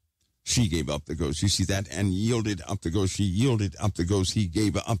either. She gave up the ghost. You see that? And yielded up the ghost. She yielded up the ghost. He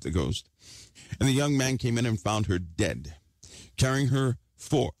gave up the ghost. And the young man came in and found her dead, carrying her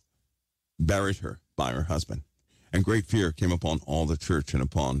forth, buried her by her husband. And great fear came upon all the church and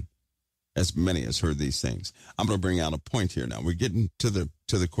upon as many as heard these things. I'm going to bring out a point here now. We're getting to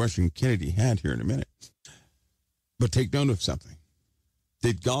the question Kennedy had here in a minute. But take note of something.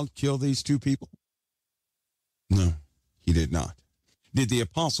 Did God kill these two people? No, he did not. Did the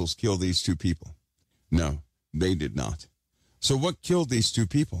apostles kill these two people? No, they did not. So what killed these two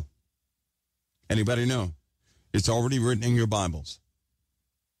people? Anybody know? It's already written in your Bibles.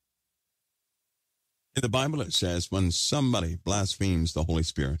 In the Bible it says when somebody blasphemes the Holy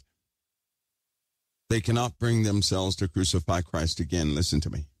Spirit, they cannot bring themselves to crucify Christ again. Listen to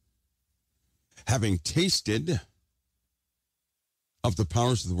me. Having tasted of the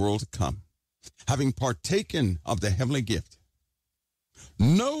powers of the world to come, having partaken of the heavenly gift,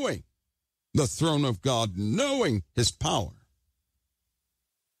 knowing the throne of God, knowing his power,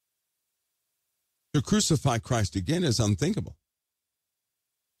 to crucify Christ again is unthinkable.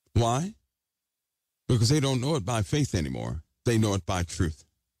 Why? Because they don't know it by faith anymore. They know it by truth.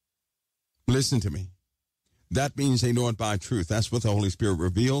 Listen to me. That means they know it by truth. That's what the Holy Spirit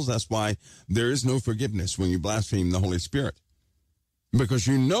reveals. That's why there is no forgiveness when you blaspheme the Holy Spirit. Because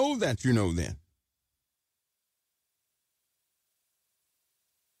you know that you know then.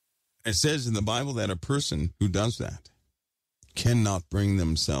 It says in the Bible that a person who does that cannot bring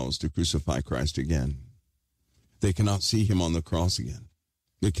themselves to crucify Christ again. They cannot see him on the cross again.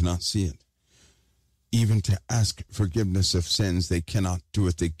 They cannot see it. Even to ask forgiveness of sins, they cannot do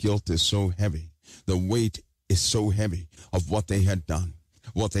it. The guilt is so heavy. The weight is so heavy of what they had done,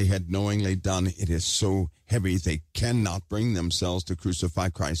 what they had knowingly done. It is so heavy they cannot bring themselves to crucify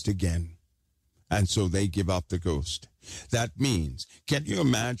Christ again. And so they give up the ghost. That means, can you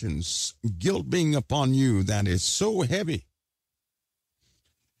imagine guilt being upon you that is so heavy?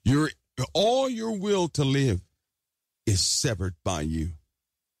 All your will to live is severed by you.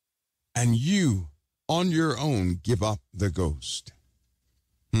 And you, on your own, give up the ghost.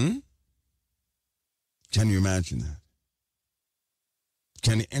 Can you imagine that?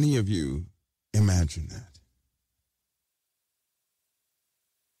 Can any of you imagine that?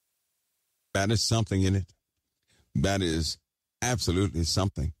 That is something in it. That is absolutely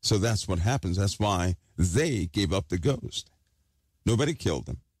something. So that's what happens. That's why they gave up the ghost. Nobody killed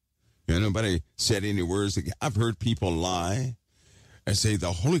them. Nobody said any words. I've heard people lie and say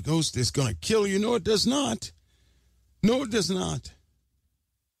the Holy Ghost is going to kill you. No, it does not. No, it does not.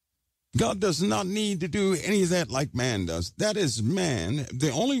 God does not need to do any of that like man does. That is man.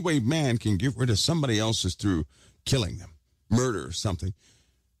 The only way man can get rid of somebody else is through killing them, murder or something.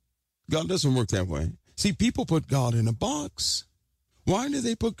 God doesn't work that way. See, people put God in a box. Why do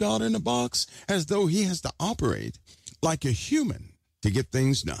they put God in a box? As though he has to operate like a human to get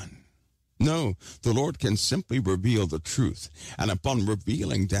things done. No, the Lord can simply reveal the truth. And upon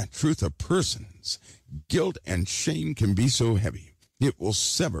revealing that truth, a person's guilt and shame can be so heavy, it will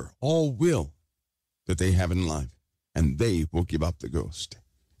sever all will that they have in life. And they will give up the ghost.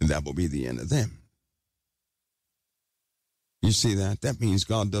 And that will be the end of them. You see that? That means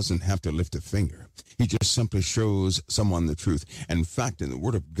God doesn't have to lift a finger. He just simply shows someone the truth. In fact, in the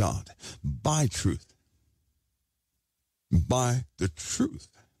Word of God, by truth, by the truth,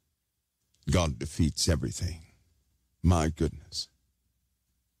 God defeats everything. My goodness.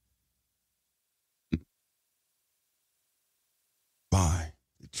 By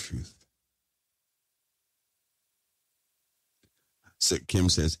the truth. So Kim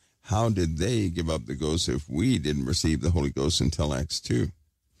says, how did they give up the ghost if we didn't receive the Holy Ghost until Acts 2?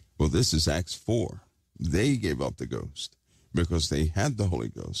 Well, this is Acts 4. They gave up the ghost because they had the Holy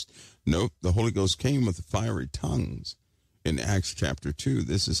Ghost. Nope, the Holy Ghost came with the fiery tongues in Acts chapter 2.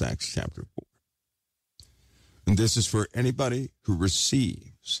 This is Acts chapter 4. And this is for anybody who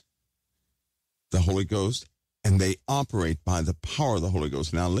receives the Holy Ghost and they operate by the power of the Holy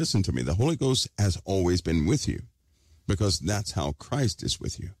Ghost. Now listen to me. The Holy Ghost has always been with you, because that's how Christ is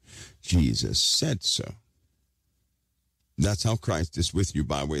with you. Jesus said so. That's how Christ is with you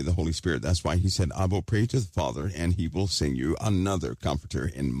by way of the Holy Spirit. That's why he said, I will pray to the Father, and he will send you another comforter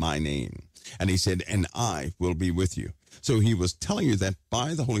in my name. And he said, and I will be with you. So he was telling you that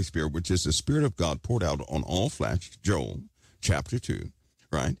by the Holy Spirit, which is the Spirit of God poured out on all flesh, Joel chapter 2,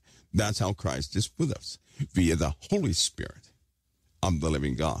 right? That's how Christ is with us, via the Holy Spirit of the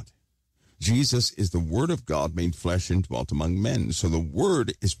living God. Jesus is the Word of God made flesh and dwelt among men. So the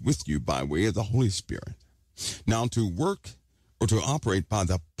Word is with you by way of the Holy Spirit. Now, to work or to operate by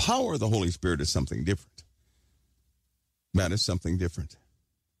the power of the Holy Spirit is something different. That is something different.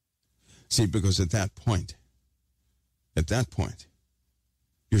 See, because at that point,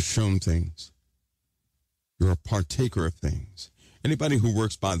 you're shown things. You're a partaker of things. Anybody who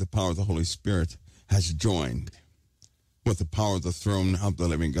works by the power of the Holy Spirit has joined with the power of the throne of the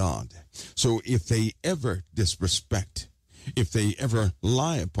living God. So if they ever disrespect, if they ever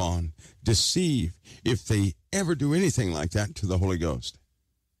lie upon, deceive, if they ever do anything like that to the Holy Ghost,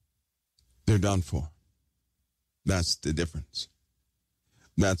 they're done for. That's the difference.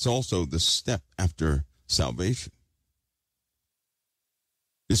 That's also the step after salvation.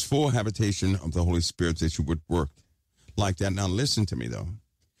 It's full habitation of the Holy Spirit that you would work like that. Now listen to me though.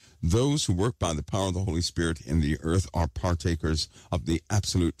 Those who work by the power of the Holy Spirit in the earth are partakers of the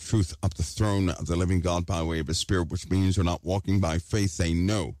absolute truth of the throne of the living God by way of His Spirit, which means they're not walking by faith, they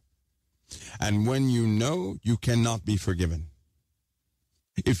know. And when you know, you cannot be forgiven.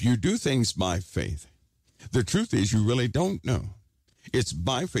 If you do things by faith, the truth is you really don't know. It's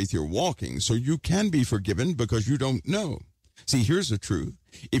by faith you're walking, so you can be forgiven because you don't know. See, here's the truth.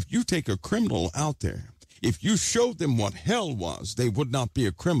 If you take a criminal out there, if you showed them what hell was, they would not be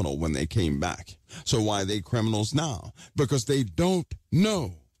a criminal when they came back. So why are they criminals now? Because they don't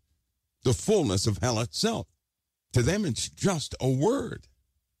know the fullness of hell itself. To them, it's just a word.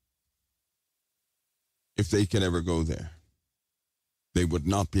 If they could ever go there, they would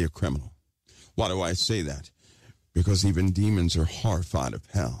not be a criminal. Why do I say that? Because even demons are horrified of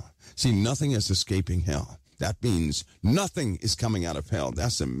hell. See, nothing is escaping hell. That means nothing is coming out of hell.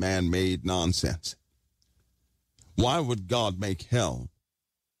 That's a man-made nonsense. Why would God make hell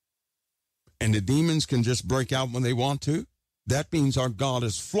and the demons can just break out when they want to? That means our God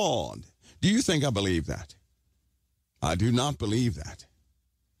is flawed. Do you think I believe that? I do not believe that.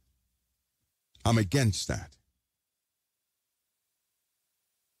 I'm against that.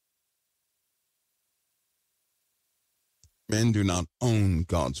 Men do not own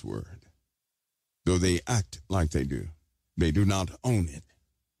God's word, though they act like they do. They do not own it.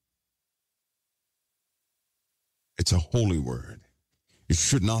 It's a holy word. It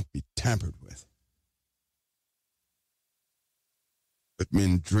should not be tampered with. But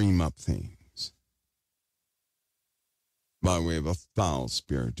men dream up things by way of a foul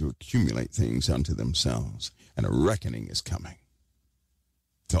spirit to accumulate things unto themselves, and a reckoning is coming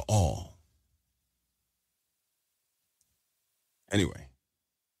to all. Anyway,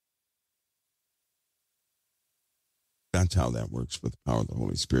 that's how that works with the power of the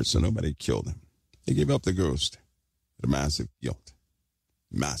Holy Spirit. So nobody killed him. They gave up the ghost. A massive guilt.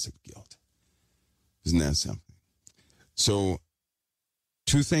 Massive guilt. Isn't that something? So,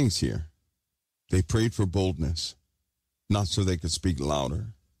 two things here. They prayed for boldness, not so they could speak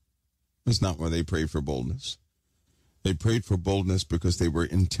louder. That's not why they prayed for boldness. They prayed for boldness because they were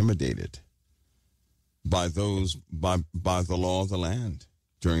intimidated by the law of the land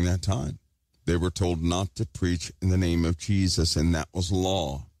during that time. They were told not to preach in the name of Jesus, and that was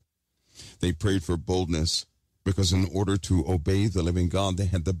law. They prayed for boldness because in order to obey the living God, they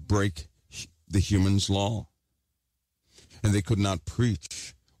had to break the human's law. And they could not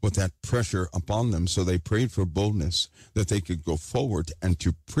preach with that pressure upon them, so they prayed for boldness that they could go forward and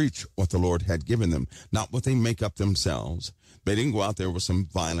to preach what the Lord had given them, not what they make up themselves. They didn't go out there with some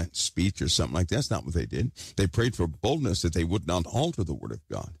violent speech or something like that. That's not what they did. They prayed for boldness that they would not alter the word of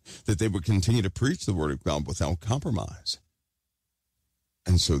God, that they would continue to preach the word of God without compromise.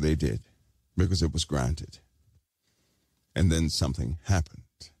 And so they did, because it was granted. And then something happened.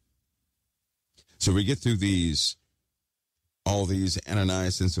 So we get through all these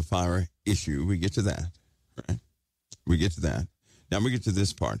Ananias and Sapphira issue. We get to that, right? We get to that. Now we get to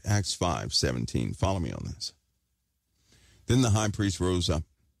this part, Acts 5:17. Follow me on this. Then the high priest rose up,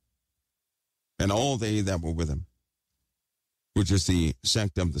 and all they that were with him, which is the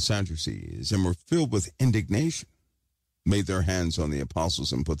sect of the Sadducees, and were filled with indignation, made their hands on the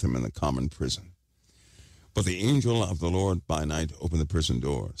apostles and put them in the common prison. But the angel of the Lord by night opened the prison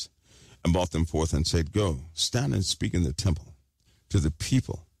doors and brought them forth and said, Go, stand and speak in the temple to the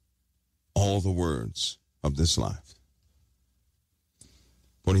people all the words of this life.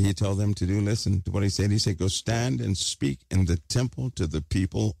 What did he tell them to do? Listen to what he said. He said, Go stand and speak in the temple to the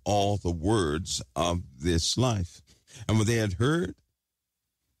people all the words of this life. And when they had heard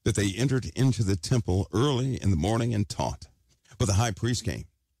that, they entered into the temple early in the morning and taught. But the high priest came,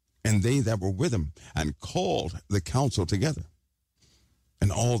 and they that were with him, and called the council together,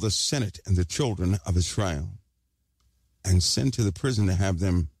 and all the senate and the children of Israel, and sent to the prison to have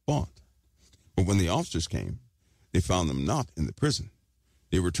them bought. But when the officers came, they found them not in the prison.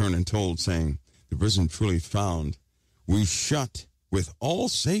 They returned and told, saying, The prison truly found we shut with all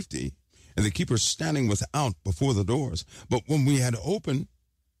safety, and the keepers standing without before the doors. But when we had opened,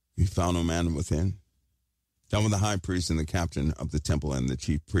 we found no man within. Now when the high priest and the captain of the temple and the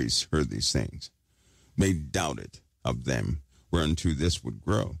chief priests heard these things, they doubted of them whereunto this would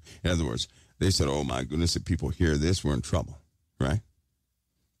grow. In other words, they said, Oh my goodness, if people hear this, we're in trouble, right?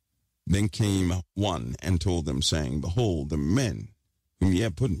 Then came one and told them, saying, Behold, the men whom ye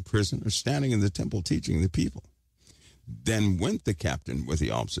have put in prison are standing in the temple teaching the people. Then went the captain with the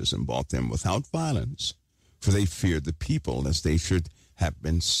officers and brought them without violence, for they feared the people, lest they should have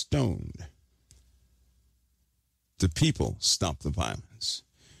been stoned. The people stop the violence.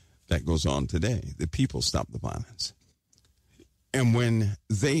 That goes on today. The people stop the violence. And when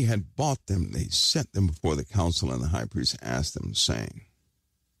they had bought them, they set them before the council, and the high priest asked them, saying,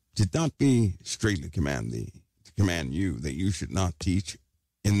 Did not we straitly command you that you should not teach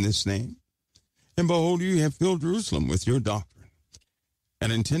in this name? And behold, you have filled Jerusalem with your doctrine,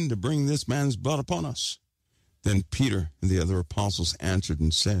 and intend to bring this man's blood upon us. Then Peter and the other apostles answered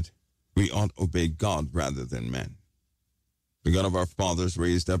and said, We ought to obey God rather than men. The God of our fathers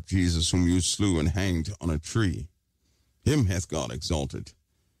raised up Jesus, whom you slew and hanged on a tree. Him hath God exalted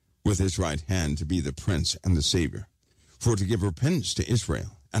with his right hand to be the Prince and the Savior, for to give repentance to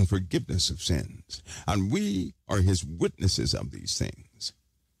Israel and forgiveness of sins. And we are his witnesses of these things.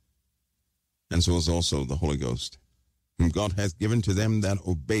 And so is also the Holy Ghost, whom God hath given to them that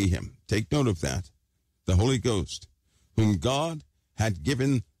obey him. Take note of that. The Holy Ghost, whom God had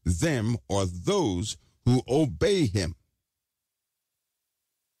given them, or those who obey him,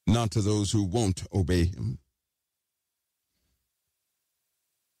 not to those who won't obey him.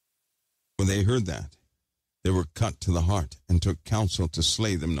 When they heard that, they were cut to the heart and took counsel to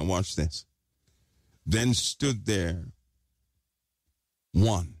slay them. Now watch this. Then stood there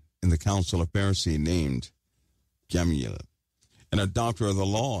one in the council, a Pharisee named Gamaliel, and a doctor of the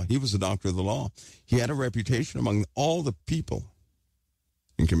law. He was a doctor of the law. He had a reputation among all the people,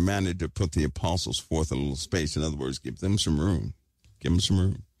 and commanded to put the apostles forth a little space. In other words, give them some room. Give them some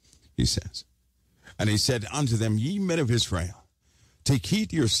room, he says. And he said unto them, Ye men of Israel, take heed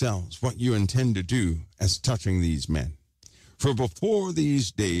to yourselves what you intend to do as touching these men. For before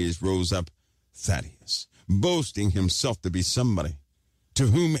these days rose up Thaddeus, boasting himself to be somebody, to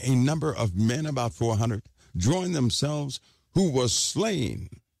whom a number of men, about 400, joined themselves, who was slain,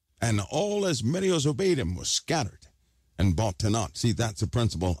 and all as many as obeyed him were scattered and brought to naught. See, that's the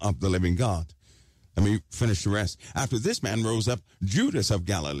principle of the living God. Let me finish the rest. After this man rose up Judas of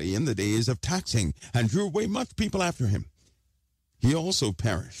Galilee in the days of taxing, and drew away much people after him. he also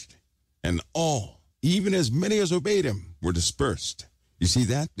perished, and all, even as many as obeyed him, were dispersed. You see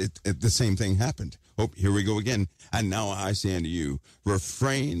that? The same thing happened. Oh, here we go again. And now I say unto you,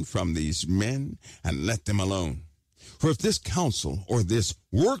 refrain from these men and let them alone. For if this counsel or this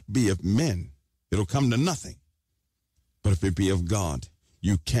work be of men, it'll come to nothing. But if it be of God,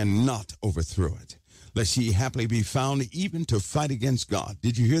 you cannot overthrow it, lest ye happily be found even to fight against God.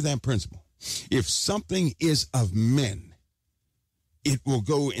 Did you hear that principle? If something is of men, it will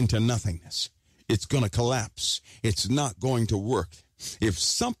go into nothingness. It's going to collapse. It's not going to work. If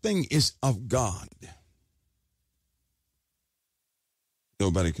something is of God,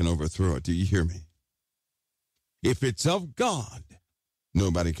 nobody can overthrow it. Do you hear me? If it's of God,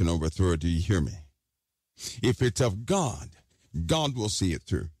 nobody can overthrow it. Do you hear me? If it's of God, God will see it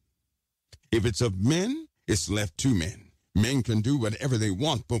through. If it's of men, it's left to men. Men can do whatever they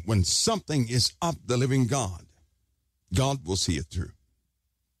want, but when something is of the living God, God will see it through.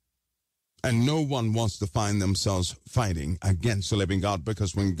 And no one wants to find themselves fighting against the living God,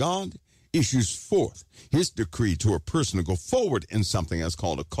 because when God issues forth his decree to a person to go forward in something that's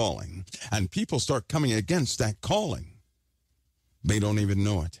called a calling, and people start coming against that calling, they don't even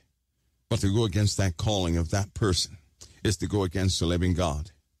know it. But to go against that calling of that person is to go against the living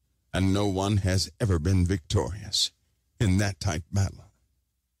God. And no one has ever been victorious in that type battle.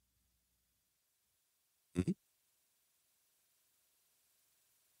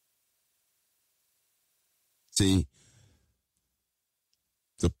 See,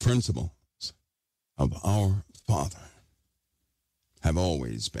 the principles of our Father have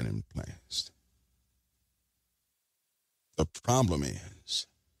always been in place. The problem is,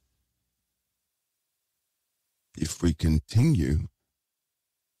 if we continue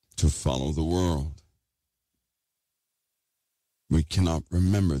to follow the world, we cannot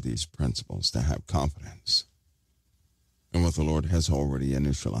remember these principles to have confidence in what the Lord has already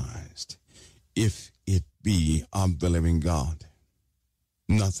initialized. If it be of the living God,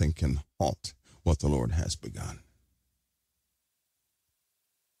 nothing can halt what the Lord has begun.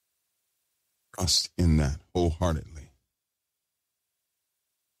 Trust in that wholeheartedly.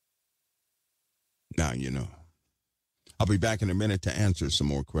 Now you know. I'll be back in a minute to answer some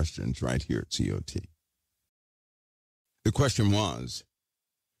more questions right here at COT. The question was,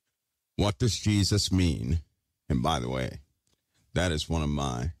 what does Jesus mean? And by the way, that is one of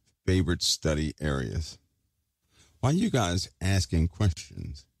my favorite study areas. Why are you guys asking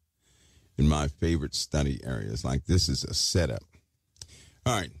questions in my favorite study areas? Like this is a setup.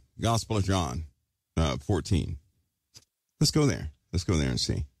 All right, Gospel of John 14. Let's go there. Let's go there and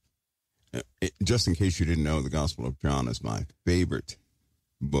see. Just in case you didn't know, the Gospel of John is my favorite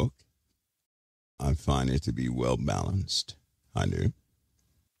book. I find it to be well balanced. I do.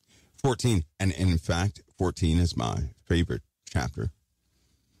 14, and in fact, 14 is my favorite chapter.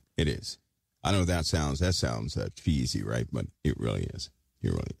 It is. I know that sounds cheesy, right? But it really is. It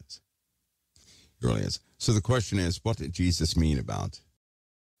really is. It really is. So the question is, what did Jesus mean about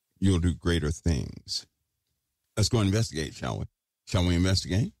you'll do greater things? Let's go investigate, shall we? Shall we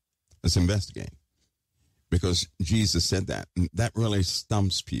investigate? Let's investigate. Because Jesus said that. And that really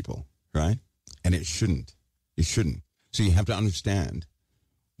stumps people, right? And it shouldn't. It shouldn't. So you have to understand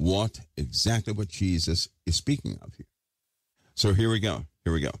exactly what Jesus is speaking of here. So here we go.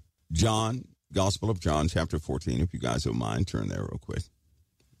 Here we go. John, Gospel of John, chapter 14. If you guys don't mind, turn there real quick.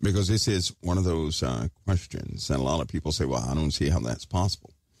 Because this is one of those questions. And a lot of people say, well, I don't see how that's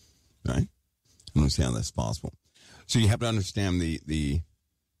possible. Right? I don't see how that's possible. So you have to understand the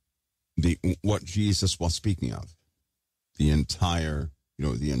what Jesus was speaking of. The entire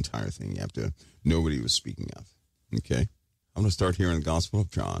thing. You have to know what he was speaking of. Okay? I'm going to start here in the Gospel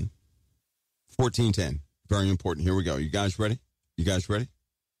of John. 14:10. Very important. Here we go. You guys ready? You guys ready?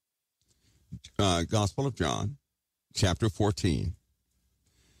 Gospel of John, chapter 14,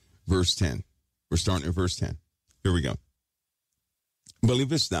 verse 10. We're starting at verse 10. Here we go.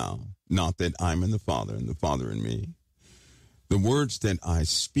 Believest thou not that I'm in the Father, and the Father in me? The words that I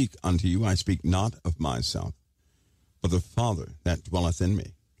speak unto you, I speak not of myself, but the Father that dwelleth in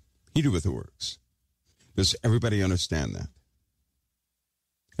me. He doeth the works. Does everybody understand that?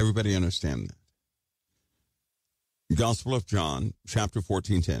 Everybody understand that? Gospel of John, chapter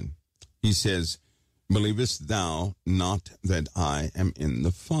 14:10. He says, believest thou not that I am in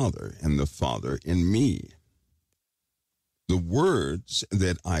the Father, and the Father in me? The words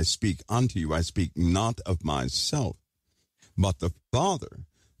that I speak unto you, I speak not of myself, but the Father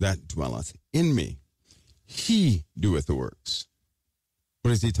that dwelleth in me. He doeth the works.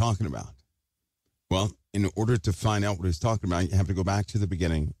 What is he talking about? Well, in order to find out what he's talking about, you have to go back to the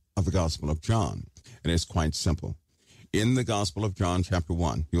beginning of the Gospel of John. And it's quite simple. In the Gospel of John, chapter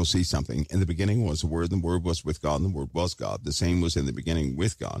 1, you'll see something. In the beginning was the Word, and the Word was with God, and the Word was God. The same was in the beginning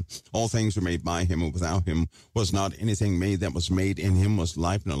with God. All things were made by him, and without him was not anything made that was made. In him was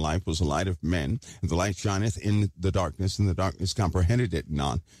life, and the life was the light of men. And the light shineth in the darkness, and the darkness comprehended it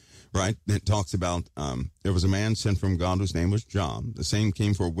not. Right? It talks about there was a man sent from God whose name was John. The same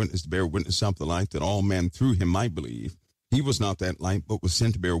came for a witness to bear witness of the light, that all men through him might believe. He was not that light, but was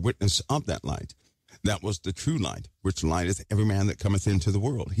sent to bear witness of that light. That was the true light, which lighteth every man that cometh into the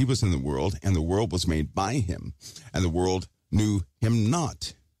world. He was in the world, and the world was made by him, and the world knew him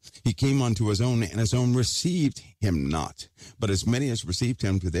not. He came unto his own, and his own received him not. But as many as received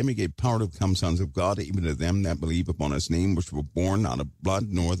him, to them he gave power to become sons of God, even to them that believe upon his name, which were born not of blood,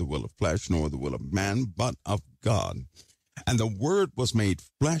 nor the will of flesh, nor the will of man, but of God. And the Word was made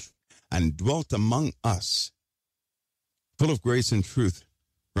flesh and dwelt among us, full of grace and truth,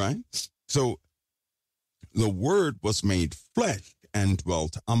 right? So the Word was made flesh and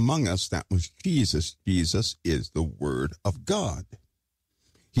dwelt among us. That was Jesus. Jesus is the Word of God.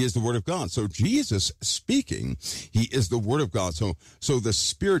 He is the Word of God. So Jesus speaking, he is the Word of God. So the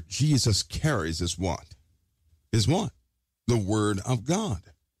Spirit Jesus carries is what? Is what? The Word of God.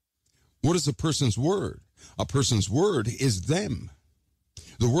 What is a person's word? A person's word is them.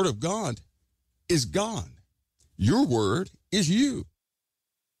 The Word of God is God. Your word is you.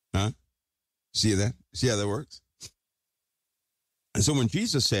 Huh? See that? See how that works? And so when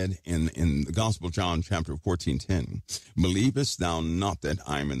Jesus said in the Gospel of John, chapter 14:10, believest thou not that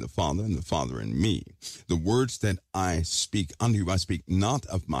I am in the Father, and the Father in me? The words that I speak unto you, I speak not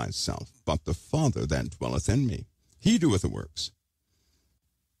of myself, but the Father that dwelleth in me. He doeth the works.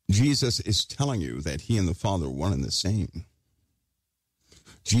 Jesus is telling you that he and the Father are one and the same.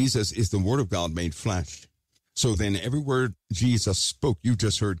 Jesus is the Word of God made flesh. So then every word Jesus spoke, you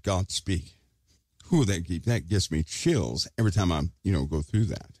just heard God speak. Ooh, that gives me chills every time I, go through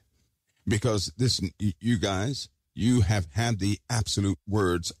that. Because listen, you guys, you have had the absolute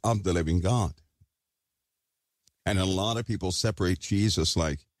words of the living God. And a lot of people separate Jesus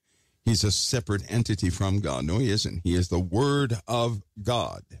like he's a separate entity from God. No, he isn't. He is the Word of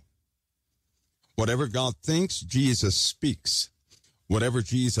God. Whatever God thinks, Jesus speaks. Whatever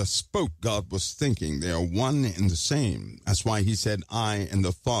Jesus spoke, God was thinking. They are one and the same. That's why he said, I and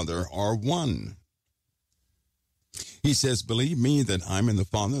the Father are one. He says, believe me that I'm in the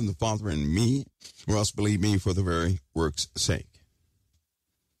Father and the Father in me, or else believe me for the very work's sake.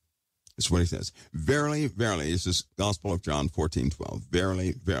 That's what he says. Verily, verily, this is Gospel of John 14:12.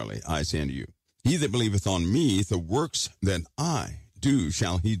 Verily, verily, I say unto you, he that believeth on me, the works that I do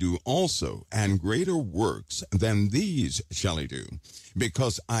shall he do also, and greater works than these shall he do,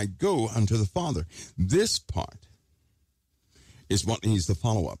 because I go unto the Father. This part is what needs the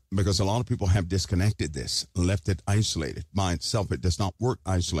follow-up, because a lot of people have disconnected this, left it isolated by itself. It does not work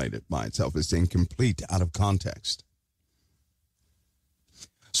isolated by itself. It's incomplete out of context.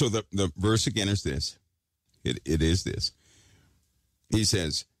 So the verse again is this. It is this. He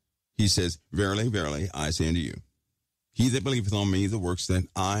says, verily, verily, I say unto you, he that believeth on me, the works that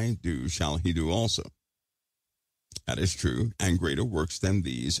I do shall he do also. That is true, and greater works than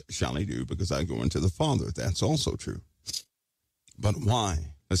these shall he do, because I go into the Father. That's also true. But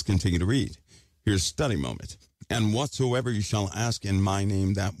why? Let's continue to read. Here's study moment. And whatsoever you shall ask in my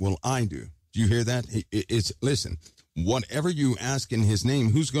name, that will I do. Do you hear that? Listen, whatever you ask in his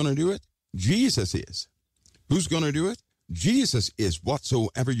name, who's going to do it? Jesus is. Who's going to do it? Jesus is.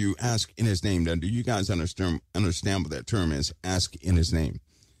 Whatsoever you ask in his name. Now, do you guys understand what that term is? Ask in his name.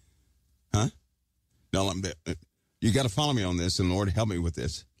 Huh? Now, you got to follow me on this, and Lord, help me with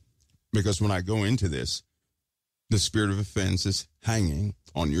this. Because when I go into this, the spirit of offense is hanging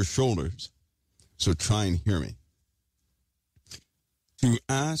on your shoulders. So try and hear me. To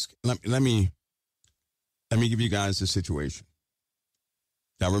ask, let me give you guys a situation.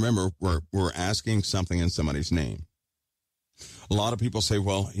 Now remember, we're asking something in somebody's name. A lot of people say,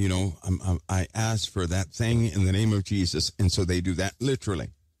 well, I asked for that thing in the name of Jesus, and so they do that literally.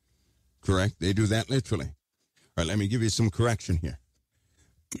 Correct? They do that literally. All right, let me give you some correction here.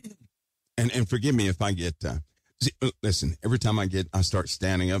 And forgive me if I get... listen, every time I start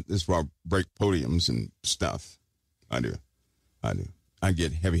standing up, this is where I break podiums and stuff. I do. I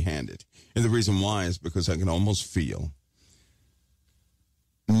get heavy-handed. And the reason why is because I can almost feel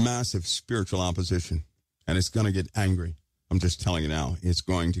massive spiritual opposition. And it's going to get angry. I'm just telling you now, it's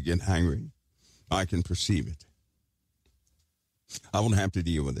going to get angry. I can perceive it. I won't have to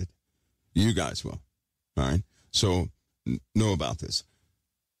deal with it. You guys will. All right? So, know about this.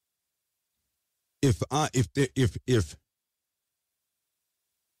 If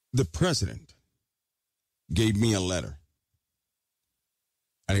the president gave me a letter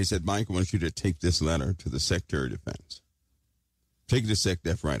And he said, Mike, I want you to take this letter to the Secretary of Defense. Take it to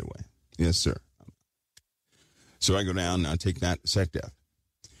SecDef right away. Yes, sir. So I go down and I take that to SecDef.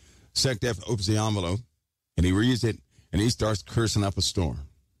 SecDef opens the envelope and he reads it and he starts cursing up a storm.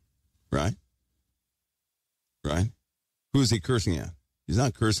 Right? Right? Who's he cursing at? He's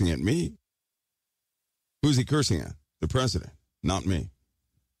not cursing at me. Who's he cursing at? The president, not me.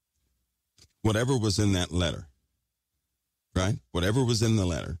 Whatever was in that letter, right? Whatever was in the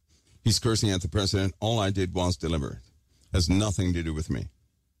letter, he's cursing at the president. All I did was deliver it. Has nothing to do with me.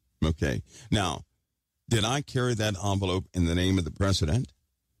 Okay. Now, did I carry that envelope in the name of the president?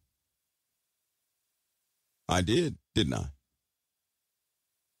 I did, didn't I?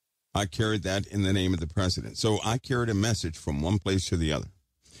 I carried that in the name of the president. So I carried a message from one place to the other.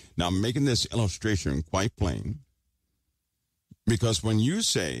 Now, I'm making this illustration quite plain because when you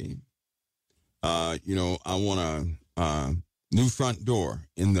say, I want a new front door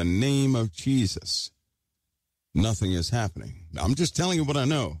in the name of Jesus, nothing is happening. I'm just telling you what I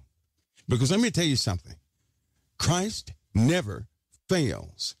know. Because let me tell you something. Christ never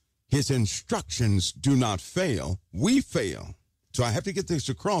fails. His instructions do not fail. We fail. So I have to get this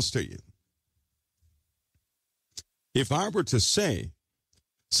across to you. If I were to say,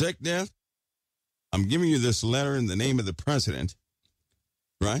 SecDef, I'm giving you this letter in the name of the president,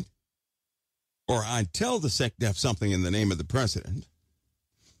 right? Or I tell the SecDef something in the name of the president,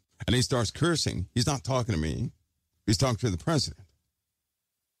 and he starts cursing. He's not talking to me. He's talking to the president.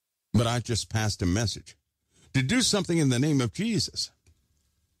 But I just passed a message. To do something in the name of Jesus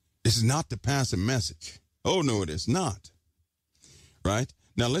is not to pass a message. Oh, no, it is not. Right?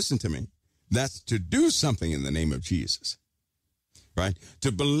 Now, listen to me. That's to do something in the name of Jesus. Right?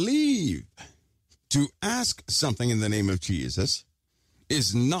 To believe, to ask something in the name of Jesus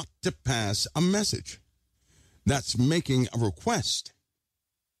is not to pass a message. That's making a request.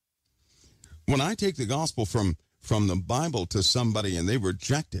 When I take the gospel from the Bible to somebody and they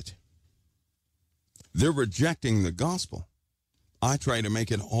reject it, they're rejecting the gospel. I try to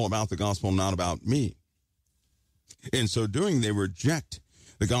make it all about the gospel, not about me. In so doing, they reject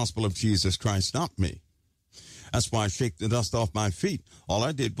the gospel of Jesus Christ, not me. That's why I shake the dust off my feet. All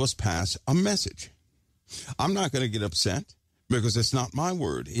I did was pass a message. I'm not going to get upset because it's not my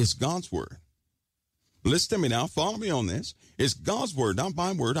word. It's God's word. Listen to me now. Follow me on this. It's God's word, not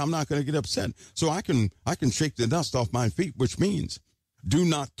my word. I'm not going to get upset. So I can shake the dust off my feet, which means do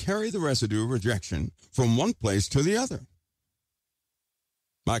not carry the residue of rejection from one place to the other.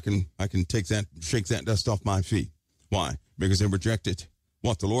 I can shake that dust off my feet. Why? Because they rejected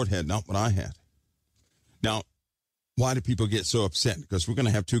what the Lord had, not what I had. Now, why do people get so upset? Because we're going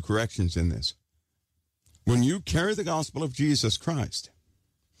to have two corrections in this. When you carry the gospel of Jesus Christ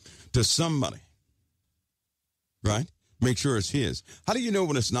to somebody, right? Make sure it's his. How do you know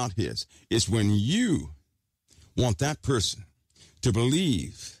when it's not his? It's when you want that person to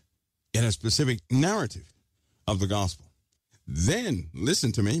believe in a specific narrative of the gospel. Then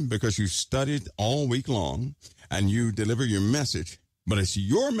listen to me, because you studied all week long and you deliver your message, but it's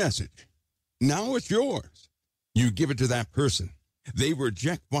your message. Now it's yours. You give it to that person. They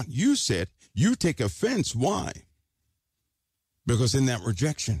reject what you said. You take offense. Why? Because in that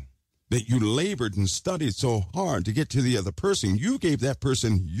rejection that you labored and studied so hard to get to the other person, you gave that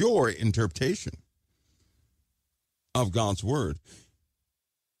person your interpretation of God's word,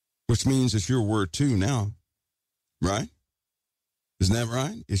 which means it's your word too now, right? Isn't that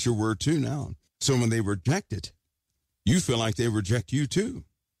right? It's your word too now. So when they reject it, you feel like they reject you too,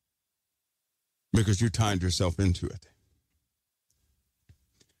 because you tied yourself into it.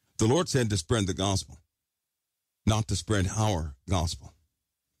 The Lord said to spread the gospel, not to spread our gospel,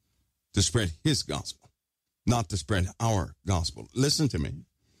 to spread his gospel, not to spread our gospel. Listen to me.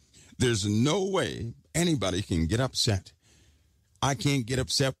 There's no way anybody can get upset. I can't get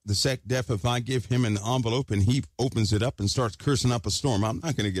upset with the SecDef if I give him an envelope and he opens it up and starts cursing up a storm. I'm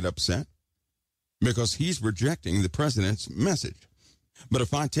not going to get upset because he's rejecting the president's message. But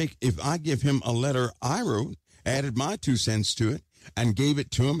if I give him a letter I wrote, added my 2 cents to it, and gave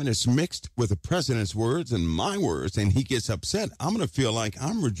it to him, and it's mixed with the president's words and my words, and he gets upset, I'm going to feel like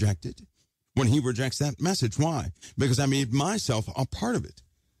I'm rejected when he rejects that message. Why? Because I made myself a part of it.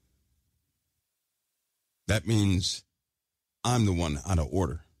 That means I'm the one out of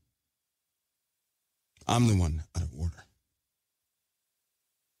order. I'm the one out of order.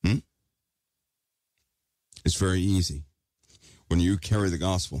 It's very easy. When you carry the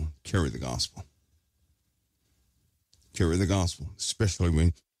gospel, carry the gospel. Carry the gospel, especially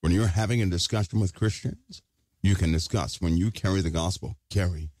when you're having a discussion with Christians, you can discuss. When you carry the gospel,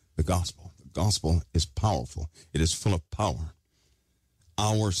 carry the gospel. The gospel is powerful. It is full of power.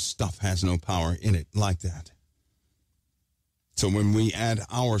 Our stuff has no power in it like that. So when we add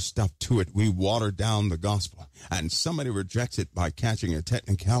our stuff to it, we water down the gospel. And somebody rejects it by catching a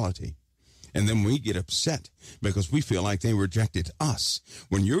technicality. And then we get upset because we feel like they rejected us.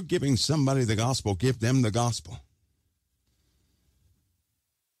 When you're giving somebody the gospel, give them the gospel.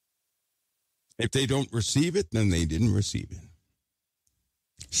 If they don't receive it, then they didn't receive it.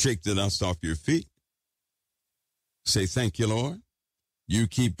 Shake the dust off your feet. Say, thank you, Lord. You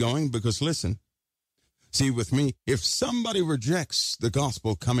keep going because, listen, see, with me, if somebody rejects the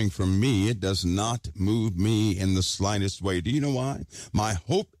gospel coming from me, it does not move me in the slightest way. Do you know why? My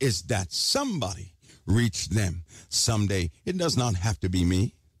hope is that somebody reach them someday. It does not have to be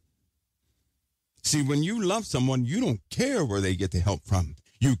me. See, when you love someone, you don't care where they get the help from.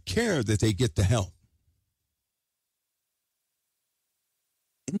 You care that they get the help.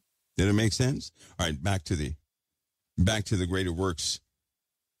 Did it make sense? All right, back to the greater works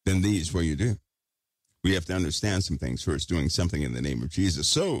than these, what you do. We have to understand some things first, doing something in the name of Jesus.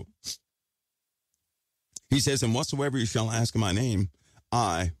 So, he says, and whatsoever you shall ask in my name,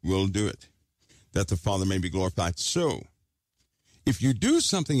 I will do it, that the Father may be glorified. So, if you do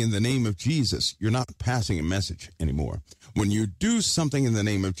something in the name of Jesus, you're not passing a message anymore. When you do something in the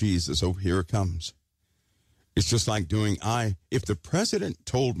name of Jesus, oh, here it comes. It's just like if the president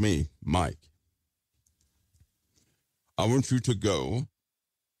told me, Mike, I want you to go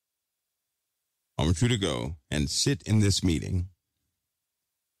and sit in this meeting,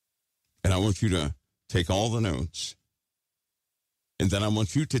 and I want you to take all the notes, and then I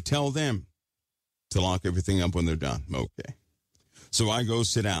want you to tell them to lock everything up when they're done. Okay. So I go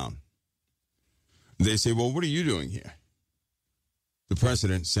sit down. They say, well, what are you doing here? The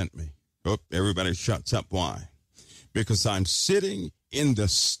president sent me. Oh, everybody shuts up. Why? Because I'm sitting in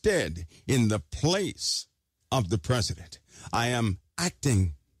the place of the president. I am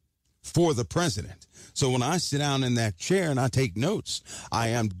acting for the president. So when I sit down in that chair and I take notes, I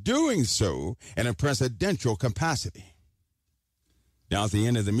am doing so in a presidential capacity. Now, at the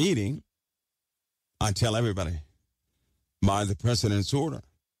end of the meeting, I tell everybody, by the president's order,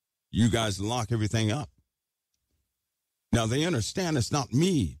 you guys lock everything up. Now, they understand it's not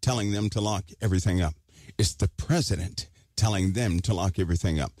me telling them to lock everything up. It's the president telling them to lock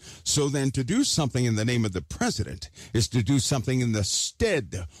everything up. So then to do something in the name of the president is to do something in the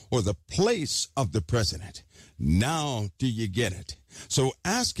stead or the place of the president. Now do you get it? So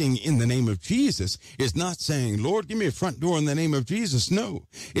asking in the name of Jesus is not saying, Lord, give me a front door in the name of Jesus. No,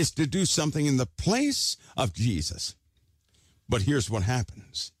 it's to do something in the place of Jesus. But here's what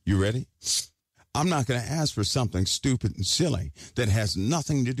happens. You ready? I'm not going to ask for something stupid and silly that has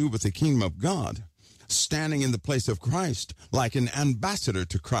nothing to do with the kingdom of God, standing in the place of Christ like an ambassador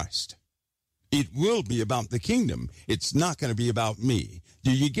to Christ. It will be about the kingdom. It's not going to be about me.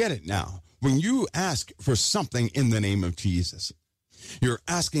 Do you get it now? When you ask for something in the name of Jesus, you're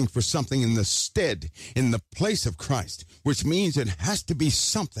asking for something in the stead, in the place of Christ, which means it has to be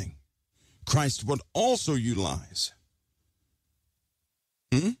something Christ would also utilize.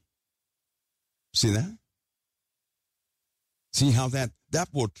 See that? See how that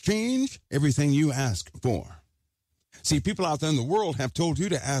will change everything you ask for. See, people out there in the world have told you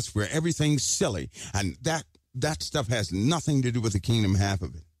to ask for everything silly, and that stuff has nothing to do with the kingdom, half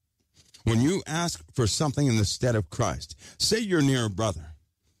of it. When you ask for something in the stead of Christ, say you're near a brother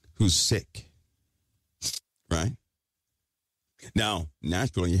who's sick, right? Now,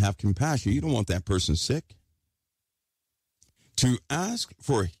 naturally, you have compassion. You don't want that person sick. To ask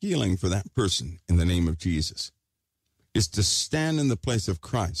for healing for that person in the name of Jesus is to stand in the place of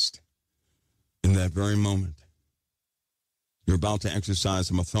Christ in that very moment. You're about to exercise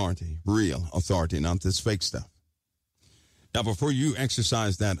some authority, real authority, not this fake stuff. Now, before you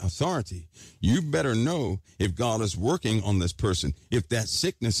exercise that authority, you better know if God is working on this person, if that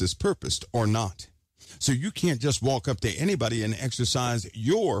sickness is purposed or not. So you can't just walk up to anybody and exercise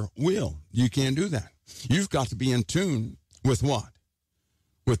your will. You can't do that. You've got to be in tune with what?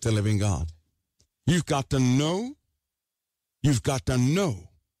 With the living God. You've got to know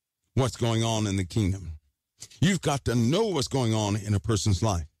what's going on in the kingdom. You've got to know what's going on in a person's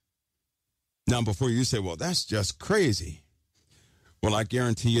life. Now, before you say, well, that's just crazy. Well, I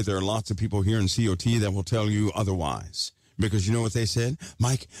guarantee you there are lots of people here in COT that will tell you otherwise. Because you know what they said?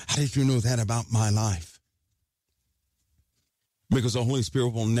 Mike, how did you know that about my life? Because the Holy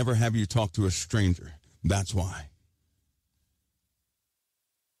Spirit will never have you talk to a stranger. That's why.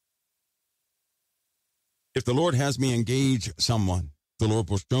 If the Lord has me engage someone, the Lord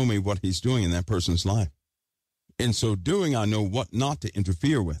will show me what he's doing in that person's life. In so doing, I know what not to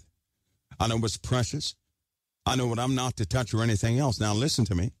interfere with. I know what's precious. I know what I'm not to touch or anything else. Now listen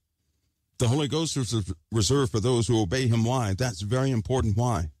to me. The Holy Ghost is reserved for those who obey him. Why? That's very important.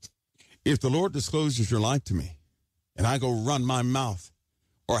 Why? If the Lord discloses your life to me and I go run my mouth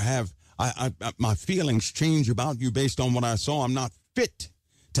or have my feelings change about you based on what I saw, I'm not fit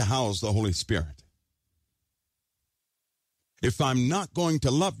to house the Holy Spirit. If I'm not going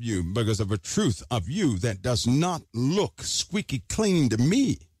to love you because of a truth of you that does not look squeaky clean to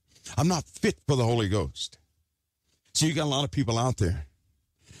me, I'm not fit for the Holy Ghost. So you got a lot of people out there.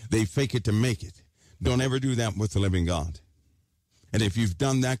 They fake it to make it. Don't ever do that with the living God. And if you've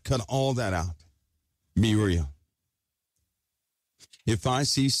done that, cut all that out. Be real. If I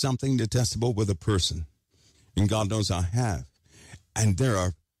see something detestable with a person, and God knows I have, and there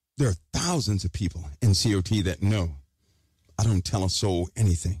are thousands of people in COT that know, I don't tell a soul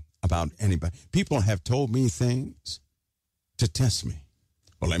anything about anybody. People have told me things to test me.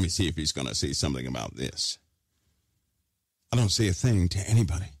 Well, let me see if he's going to say something about this. I don't say a thing to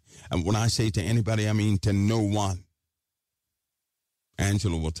anybody. And when I say to anybody, I mean to no one.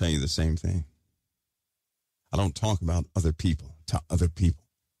 Angela will tell you the same thing. I don't talk about other people to other people.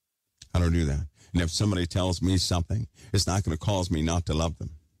 I don't do that. And if somebody tells me something, it's not going to cause me not to love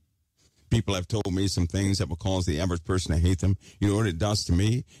them. People have told me some things that will cause the average person to hate them. You know what it does to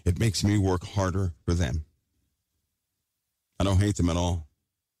me? It makes me work harder for them. I don't hate them at all.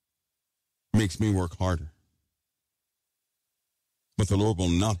 It makes me work harder. But the Lord will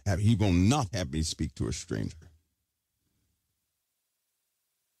not have me speak to a stranger.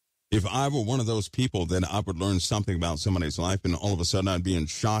 If I were one of those people, then I would learn something about somebody's life, and all of a sudden I'd be in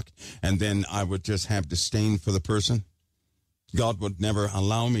shock, and then I would just have disdain for the person. God would never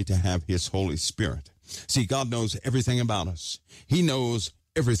allow me to have his Holy Spirit. See, God knows everything about us. He knows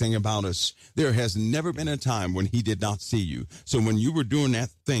everything about us. There has never been a time when he did not see you. So when you were doing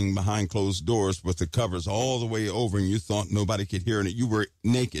that thing behind closed doors with the covers all the way over and you thought nobody could hear it, you were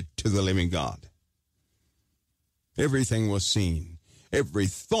naked to the living God. Everything was seen. Every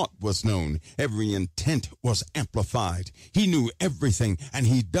thought was known. Every intent was amplified. He knew everything, and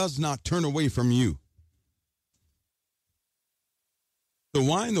he does not turn away from you. So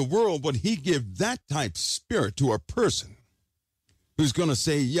why in the world would he give that type spirit to a person who's going to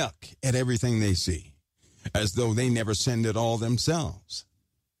say yuck at everything they see, as though they never sinned at all themselves?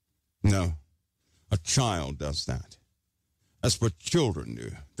 No, a child does that. That's what children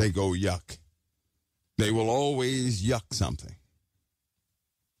do. They go yuck. They will always yuck something.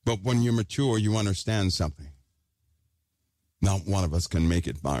 But when you're mature, you understand something. Not one of us can make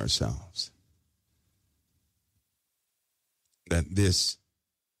it by ourselves. That this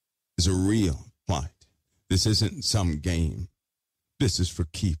is a real plight. This isn't some game. This is for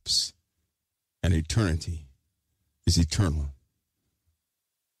keeps. And eternity is eternal.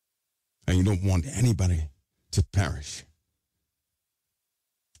 And you don't want anybody to perish.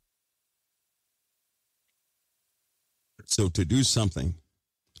 So to do something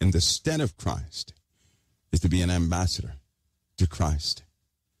in the stead of Christ is to be an ambassador to Christ.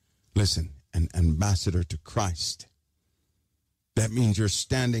 Listen, an ambassador to Christ. That means you're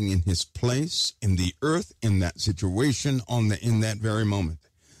standing in his place in the earth, in that situation, in that very moment.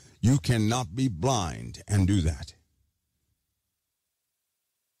 You cannot be blind and do that.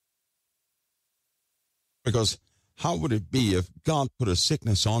 Because how would it be if God put a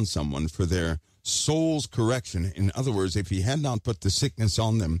sickness on someone for their soul's correction? In other words, if he had not put the sickness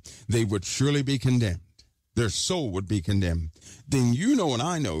on them, they would surely be condemned. Their soul would be condemned. Then you know and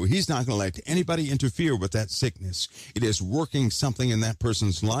I know he's not going to let anybody interfere with that sickness. It is working something in that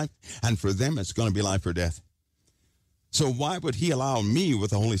person's life, and for them it's going to be life or death. So why would he allow me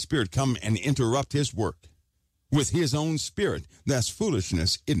with the Holy Spirit come and interrupt his work with his own spirit? That's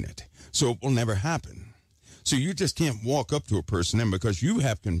foolishness, isn't it? So it will never happen. So you just can't walk up to a person and because you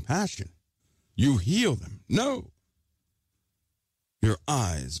have compassion, you heal them. No. Your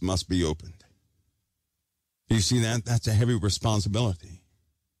eyes must be opened. You see that? That's a heavy responsibility,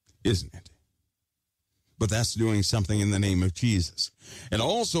 isn't it? But that's doing something in the name of Jesus. It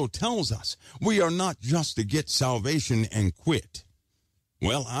also tells us we are not just to get salvation and quit.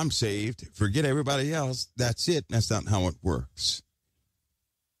 Well, I'm saved. Forget everybody else. That's it. That's not how it works.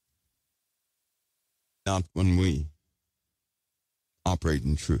 Not when we operate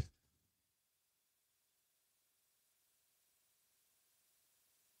in truth.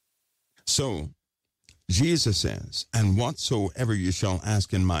 So, Jesus says, and whatsoever you shall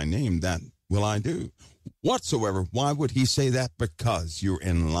ask in my name, that will I do. Whatsoever. Why would he say that? Because you're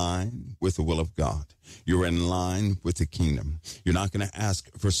in line with the will of God. You're in line with the kingdom. You're not going to ask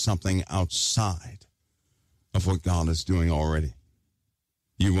for something outside of what God is doing already.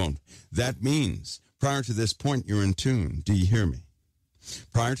 You won't. That means Prior to this point, you're in tune. Do you hear me?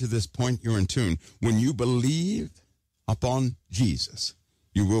 Prior to this point, you're in tune. When you believe upon Jesus,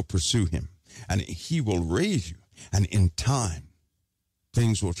 you will pursue him, and he will raise you, and in time,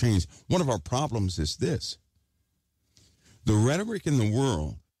 things will change. One of our problems is this. The rhetoric in the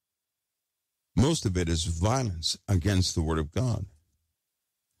world, most of it is violence against the word of God.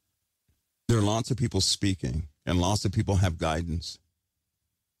 There are lots of people speaking, and lots of people have guidance.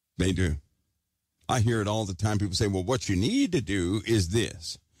 They do. I hear it all the time. People say, well, what you need to do is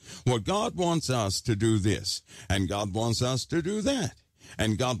this. Well, God wants us to do this, and God wants us to do that,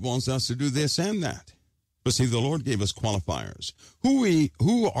 and God wants us to do this and that. But see, the Lord gave us qualifiers.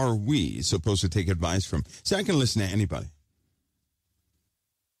 Who are we supposed to take advice from? See, I can listen to anybody.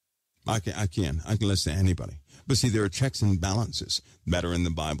 I can listen to anybody. But see, there are checks and balances that are in the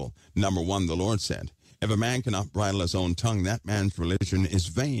Bible. Number one, the Lord said, if a man cannot bridle his own tongue, that man's religion is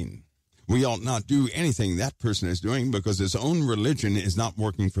vain. We ought not do anything that person is doing because his own religion is not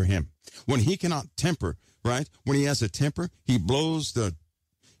working for him. When he cannot temper, right? When he has a temper, he blows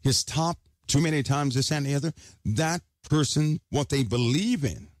his top too many times, this and the other. That person, what they believe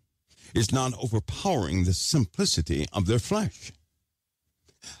in, is not overpowering the simplicity of their flesh.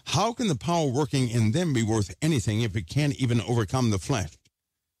 How can the power working in them be worth anything if it can't even overcome the flesh?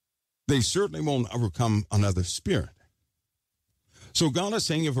 They certainly won't overcome another spirit. So God is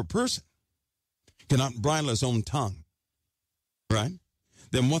saying if a person cannot bridle his own tongue, right,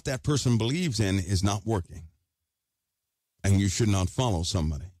 then what that person believes in is not working. And you should not follow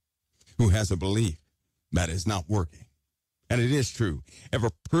somebody who has a belief that is not working. And it is true. If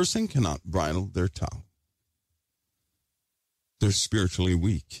a person cannot bridle their tongue, they're spiritually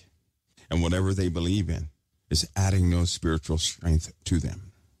weak. And whatever they believe in is adding no spiritual strength to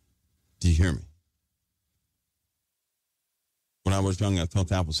them. Do you hear me? When I was young, I thought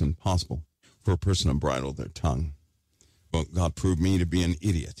that was impossible for a person to bridle their tongue. Well, God proved me to be an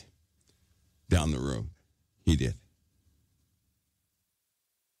idiot down the road. He did.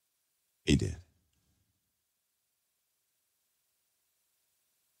 He did.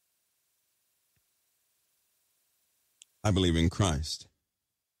 I believe in Christ.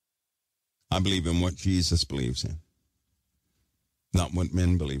 I believe in what Jesus believes in, not what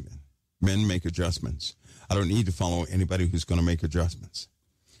men believe in. Men make adjustments. I don't need to follow anybody who's going to make adjustments.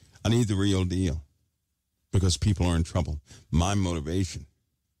 I need the real deal because people are in trouble. My motivation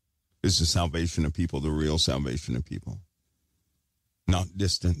is the salvation of people, the real salvation of people, not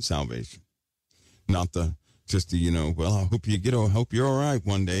distant salvation, not the well, I hope you're all right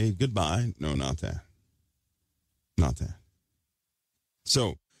one day. Goodbye. No, not that. Not that.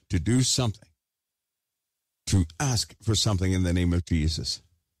 So to do something, to ask for something in the name of Jesus,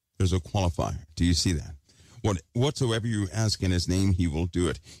 there's a qualifier. Do you see that? Whatsoever you ask in his name, he will do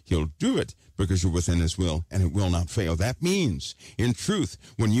it. He'll do it because you're within his will, and it will not fail. That means, in truth,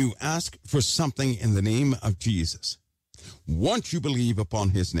 when you ask for something in the name of Jesus, once you believe upon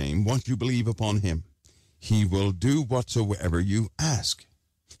his name, once you believe upon him, he will do whatsoever you ask.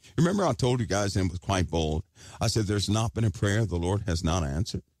 Remember I told you guys, and it was quite bold, I said there's not been a prayer the Lord has not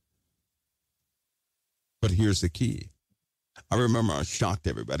answered. But here's the key. I remember I shocked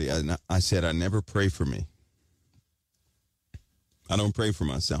everybody. I said I never pray for me. I don't pray for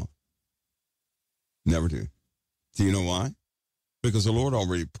myself. Never do. Do you know why? Because the Lord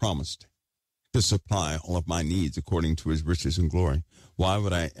already promised to supply all of my needs according to his riches and glory. Why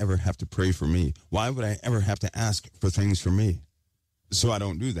would I ever have to pray for me? Why would I ever have to ask for things for me? So I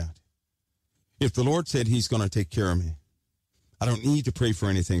don't do that. If the Lord said he's going to take care of me, I don't need to pray for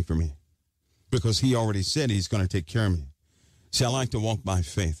anything for me because he already said he's going to take care of me. See, I like to walk by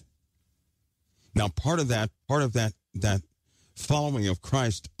faith. Now, part of that following of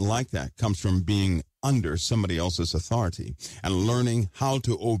Christ like that comes from being under somebody else's authority and learning how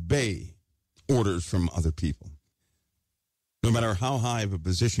to obey orders from other people. No matter how high of a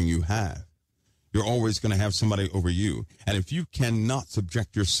position you have, you're always going to have somebody over you. And if you cannot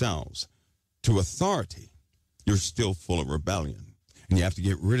subject yourselves to authority, you're still full of rebellion. And you have to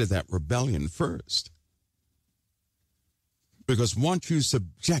get rid of that rebellion first. Because once you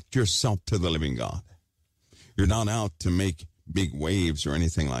subject yourself to the living God, you're not out to make big waves or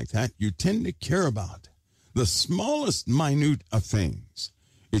anything like that. You tend to care about the smallest minute of things.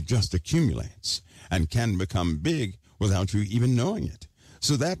 It just accumulates and can become big without you even knowing it.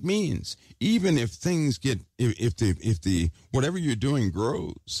 So that means even if things get, if the whatever you're doing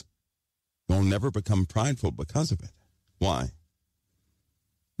grows, you'll never become prideful because of it. Why?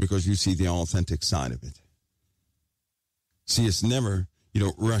 Because you see the authentic side of it. See, it's never, you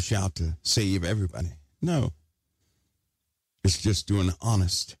don't rush out to save everybody. No. It's just doing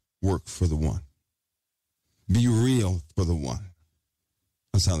honest work for the one. Be real for the one.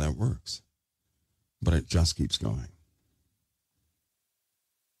 That's how that works. But it just keeps going.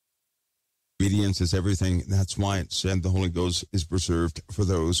 Obedience is everything. That's why it said the Holy Ghost is preserved for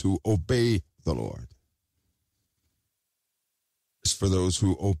those who obey the Lord. It's for those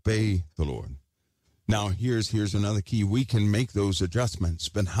who obey the Lord. Now, here's another key. We can make those adjustments,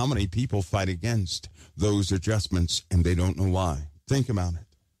 but how many people fight against those adjustments and they don't know why? Think about it.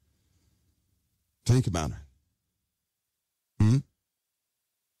 Think about it.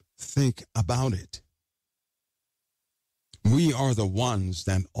 Think about it. We are the ones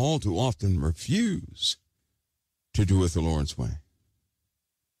that all too often refuse to do it the Lord's way.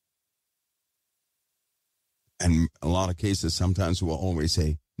 And a lot of cases, sometimes we'll always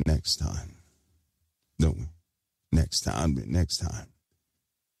say, next time. Don't we? Next time.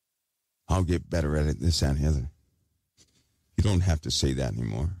 I'll get better at it, this, that, and the other. You don't have to say that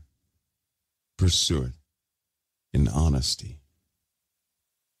anymore. Pursue it in honesty.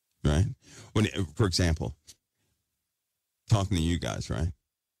 Right? When, for example, talking to you guys, right?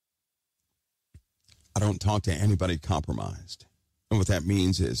 I don't talk to anybody compromised. And what that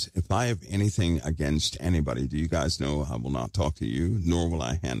means is, if I have anything against anybody, do you guys know I will not talk to you, nor will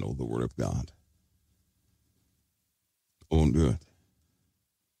I handle the Word of God. I won't do it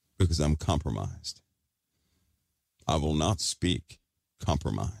because I'm compromised. I will not speak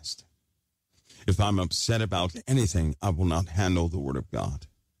compromised. If I'm upset about anything, I will not handle the Word of God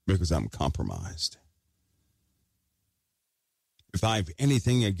because I'm compromised. If I have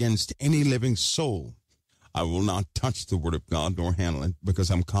anything against any living soul, I will not touch the Word of God nor handle it because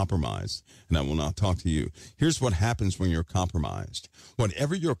I'm compromised, and I will not talk to you. Here's what happens when you're compromised.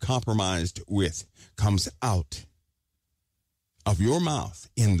 Whatever you're compromised with comes out of your mouth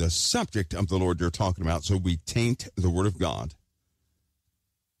in the subject of the Lord you're talking about. So we taint the Word of God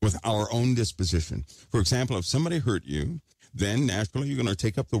with our own disposition. For example, if somebody hurt you, then naturally you're going to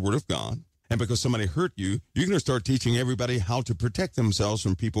take up the Word of God. And because somebody hurt you, you're going to start teaching everybody how to protect themselves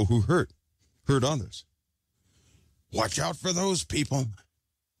from people who hurt others. Watch out for those people.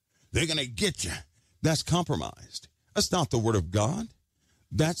 They're going to get you. That's compromised. That's not the Word of God.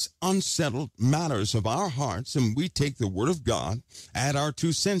 That's unsettled matters of our hearts, and we take the Word of God, add our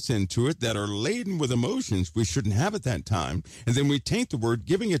 2 cents into it that are laden with emotions we shouldn't have at that time, and then we taint the Word,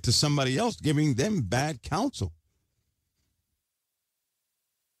 giving it to somebody else, giving them bad counsel.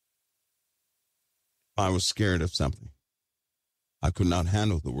 I was scared of something. I could not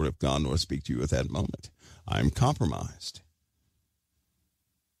handle the Word of God nor speak to you at that moment. I'm compromised.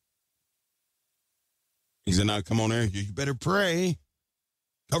 He said, now come on there, you better pray.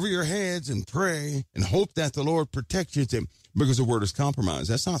 Cover your heads and pray and hope that the Lord protects you because the word is compromised.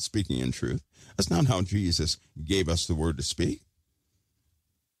 That's not speaking in truth. That's not how Jesus gave us the word to speak.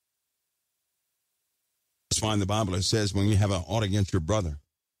 That's why in the Bible it says when you have an ought against your brother,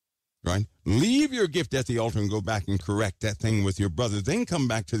 right? Leave your gift at the altar and go back and correct that thing with your brother. Then come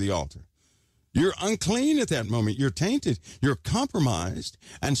back to the altar. You're unclean at that moment. You're tainted. You're compromised.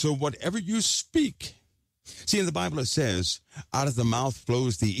 And so whatever you speak, see, in the Bible it says, out of the mouth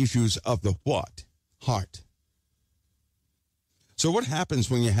flows the issues of the what? Heart. So what happens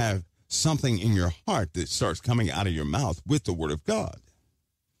when you have something in your heart that starts coming out of your mouth with the Word of God?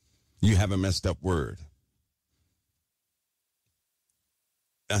 You have a messed up word.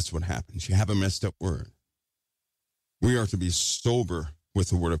 That's what happens. You have a messed up word. We are to be sober with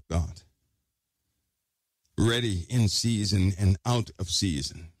the Word of God. Ready in season and out of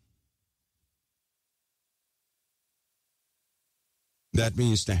season. That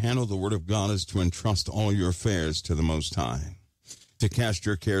means to handle the Word of God is to entrust all your affairs to the Most High, to cast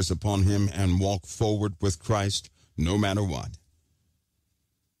your cares upon Him and walk forward with Christ no matter what.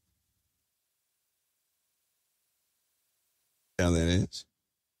 Yeah, that is.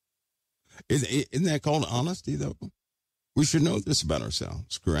 Isn't that called honesty, though? We should know this about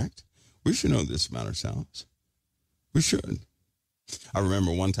ourselves, correct? We should know this about ourselves. We should. I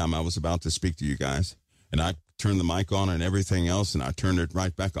remember one time I was about to speak to you guys, and I turned the mic on and everything else, and I turned it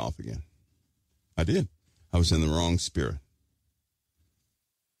right back off again. I did. I was in the wrong spirit.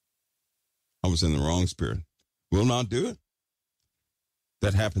 I was in the wrong spirit. Will not do it.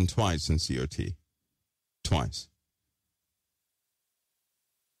 That happened twice in COT. Twice.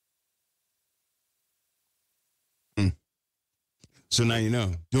 So now you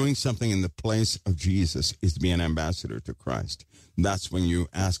know, doing something in the place of Jesus is to be an ambassador to Christ. That's when you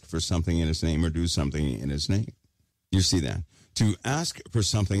ask for something in His name or do something in His name. You see that? To ask for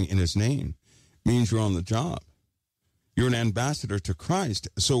something in His name means you're on the job. You're an ambassador to Christ.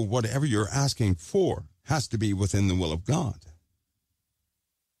 So whatever you're asking for has to be within the will of God.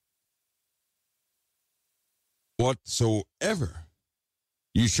 Whatsoever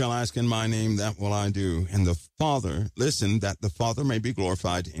you shall ask in my name, that will I do. And the Father, listen, that the Father may be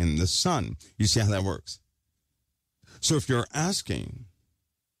glorified in the Son. You see how that works? So if your asking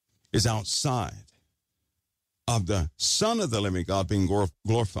is outside of the Son of the living God being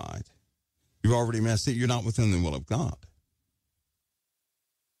glorified, you've already messed it. You're not within the will of God.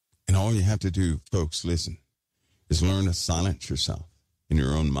 And all you have to do, folks, listen, is learn to silence yourself in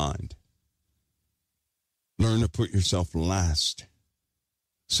your own mind. Learn to put yourself last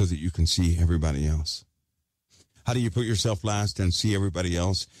so that you can see everybody else. How do you put yourself last and see everybody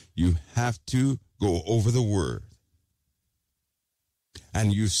else? You have to go over the Word.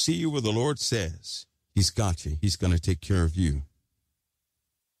 And you see where the Lord says, He's got you. He's going to take care of you.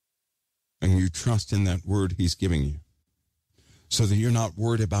 And you trust in that word He's giving you so that you're not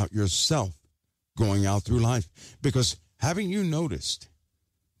worried about yourself going out through life. Because haven't you noticed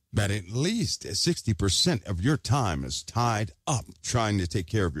that at least 60% of your time is tied up trying to take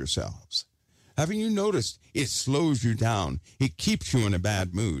care of yourselves? Haven't you noticed it slows you down? It keeps you in a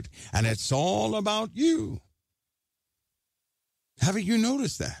bad mood. And it's all about you. Haven't you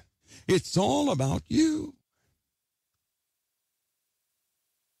noticed that? It's all about you.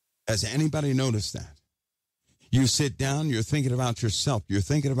 Has anybody noticed that? You sit down, you're thinking about yourself. You're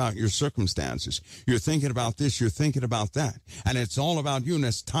thinking about your circumstances. You're thinking about this, you're thinking about that. And it's all about you, and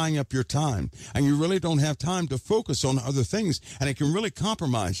it's tying up your time. And you really don't have time to focus on other things, and it can really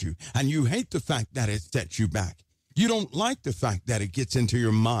compromise you. And you hate the fact that it sets you back. You don't like the fact that it gets into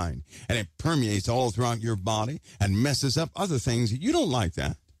your mind, and it permeates all throughout your body and messes up other things. You don't like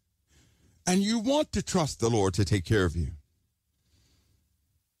that. And you want to trust the Lord to take care of you.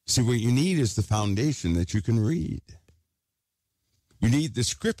 See, what you need is the foundation that you can read. You need the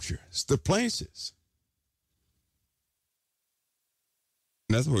scriptures, the places.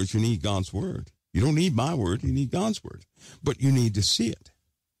 In other words, you need God's word. You don't need my word, you need God's word. But you need to see it.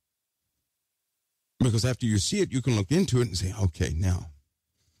 Because after you see it, you can look into it and say, okay, now,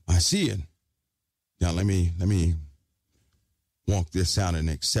 I see it. Now let me walk this out in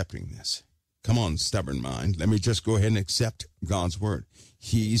accepting this. Come on, stubborn mind. Let me just go ahead and accept God's word.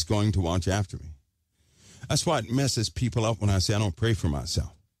 He's going to watch after me. That's why it messes people up when I say I don't pray for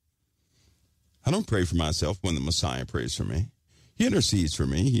myself. I don't pray for myself when the Messiah prays for me. He intercedes for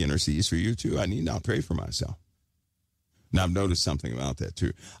me. He intercedes for you too. I need not pray for myself. Now, I've noticed something about that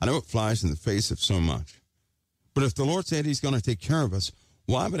too. I know it flies in the face of so much. But if the Lord said He's going to take care of us,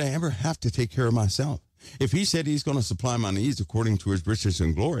 why would I ever have to take care of myself? If He said He's going to supply my needs according to His riches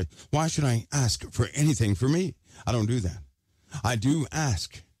and glory, why should I ask for anything for me? I don't do that. I do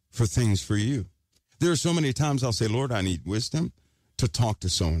ask for things for you. There are so many times I'll say, Lord, I need wisdom to talk to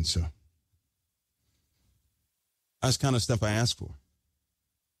so-and-so. That's the kind of stuff I ask for.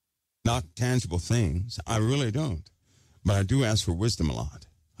 Not tangible things. I really don't. But I do ask for wisdom a lot.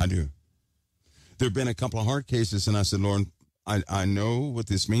 I do. There have been a couple of hard cases, and I said, Lord, I know what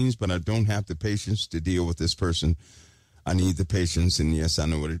this means, but I don't have the patience to deal with this person. I need the patience, and yes, I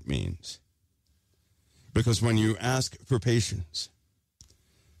know what it means. Because when you ask for patience,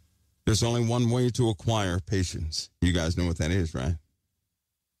 there's only one way to acquire patience. You guys know what that is, right?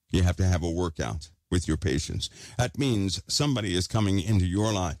 You have to have a workout with your patience. That means somebody is coming into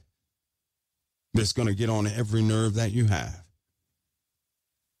your life that's going to get on every nerve that you have.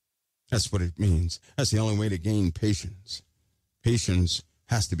 That's what it means. That's the only way to gain patience. Patience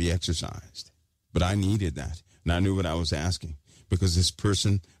has to be exercised. But I needed that, and I knew what I was asking. Because this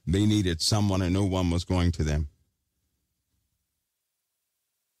person, they needed someone and no one was going to them.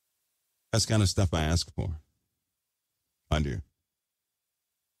 That's the kind of stuff I ask for. I do.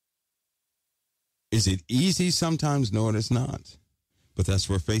 Is it easy sometimes? No, it is not. But that's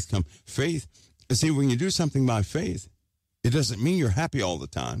where faith comes. Faith, see, when you do something by faith, it doesn't mean you're happy all the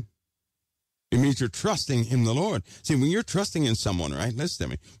time. It means you're trusting in the Lord. See, when you're trusting in someone, right? Listen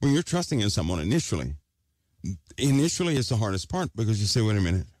to me. When you're trusting in someone initially it's the hardest part because you say, wait a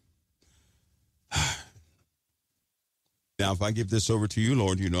minute. Now, if I give this over to you,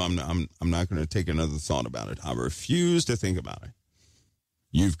 Lord, you know I'm not going to take another thought about it. I refuse to think about it.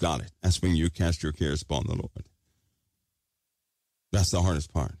 You've got it. That's when you cast your cares upon the Lord. That's the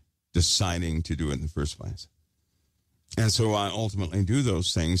hardest part, deciding to do it in the first place. And so I ultimately do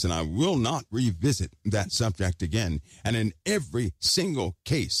those things, and I will not revisit that subject again. And in every single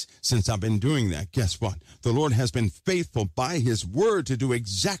case since I've been doing that, guess what? The Lord has been faithful by His word to do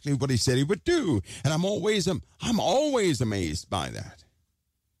exactly what He said He would do. And I'm always amazed by that.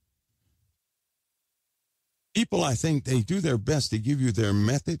 People, I think, they do their best to give you their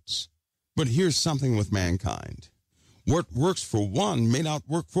methods. But here's something with mankind. What works for one may not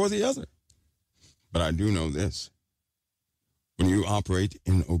work for the other. But I do know this. When you operate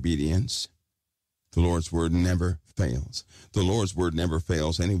in obedience, the Lord's word never fails. The Lord's word never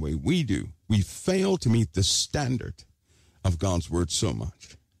fails anyway. We do. We fail to meet the standard of God's word so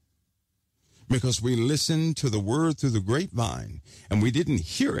much because we listen to the word through the grapevine and we didn't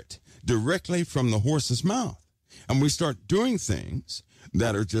hear it directly from the horse's mouth. And we start doing things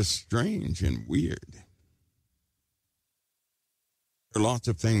that are just strange and weird. There are lots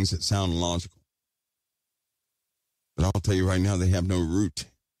of things that sound logical. But I'll tell you right now, they have no root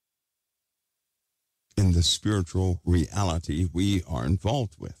in the spiritual reality we are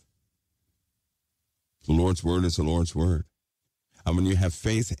involved with. The Lord's word is the Lord's word. And when you have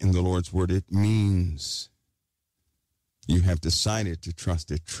faith in the Lord's word, it means you have decided to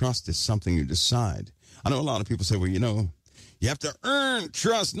trust it. Trust is something you decide. I know a lot of people say, well, you have to earn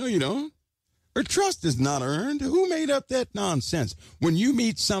trust. No, you don't. Or trust is not earned. Who made up that nonsense? When you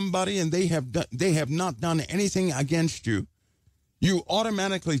meet somebody and they have not done anything against you, you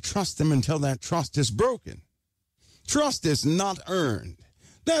automatically trust them until that trust is broken. Trust is not earned.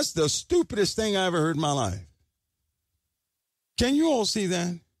 That's the stupidest thing I ever heard in my life. Can you all see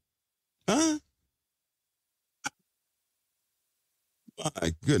that? Huh?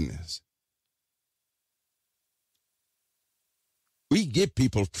 My goodness. We give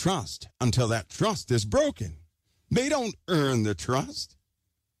people trust until that trust is broken. They don't earn the trust.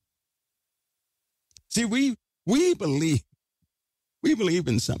 See, we believe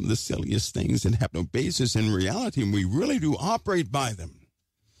in some of the silliest things that have no basis in reality, and we really do operate by them.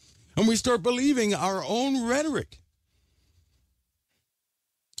 And we start believing our own rhetoric.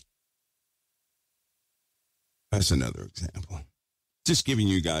 That's another example. Just giving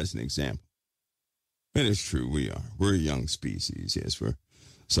you guys an example. It is true, we're a young species. Yes, we're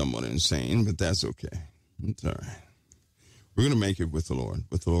somewhat insane, but that's okay. It's all right. We're going to make it with the Lord.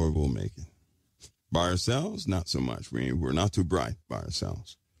 With the Lord, we'll make it. By ourselves, not so much. We're not too bright by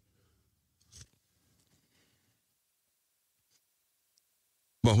ourselves.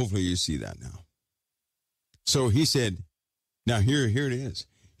 But hopefully you see that now. So he said, now here it is.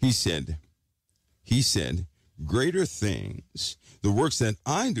 He said, greater things, the works that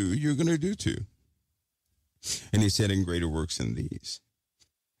I do, you're going to do too. And he said, in greater works than these,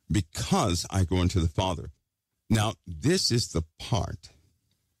 because I go into the Father. Now, this is the part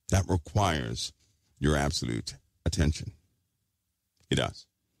that requires your absolute attention. It does.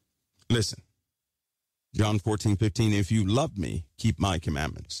 Listen, John 14:15, if you love me, keep my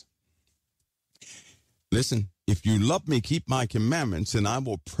commandments. Listen, if you love me, keep my commandments, and I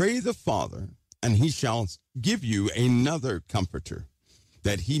will pray the Father, and he shall give you another comforter,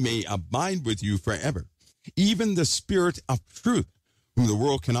 that he may abide with you forever. Even the Spirit of truth, whom the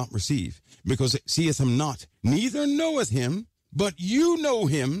world cannot receive, because it seeth him not, neither knoweth him, but you know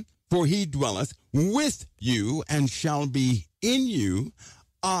him, for he dwelleth with you and shall be in you.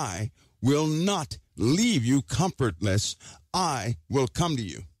 I will not leave you comfortless. I will come to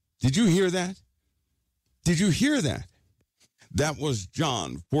you. Did you hear that? Did you hear that? That was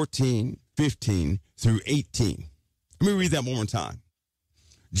John 14:15 through 18. Let me read that one more time.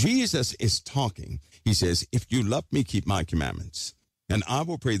 Jesus is talking. He says, if you love me, keep my commandments. And I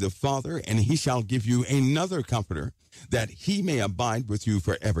will pray the Father, and he shall give you another comforter, that he may abide with you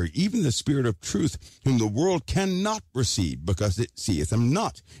forever, even the Spirit of truth, whom the world cannot receive, because it seeth him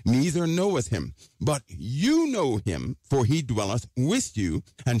not, neither knoweth him. But you know him, for he dwelleth with you,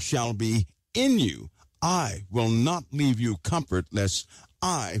 and shall be in you. I will not leave you comfortless.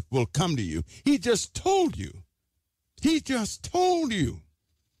 I will come to you. He just told you. He just told you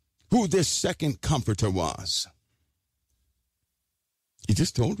who this second comforter was. He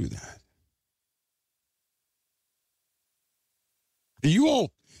just told you that. You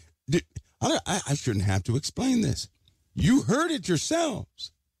all, I shouldn't have to explain this. You heard it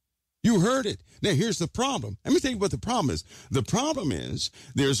yourselves. You heard it. Now, here's the problem. Let me tell you what the problem is. The problem is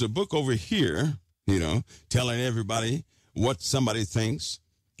there's a book over here, telling everybody what somebody thinks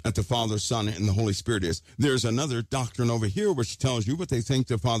that the Father, Son, and the Holy Spirit is. There's another doctrine over here which tells you what they think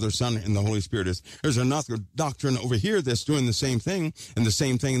the Father, Son, and the Holy Spirit is. There's another doctrine over here that's doing the same thing, and the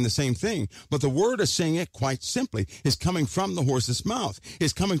same thing, and the same thing. But the word is saying it quite simply. It's coming from the horse's mouth.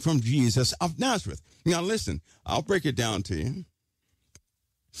 It's coming from Jesus of Nazareth. Now listen, I'll break it down to you.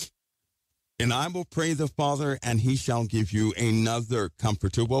 And I will pray the Father, and he shall give you another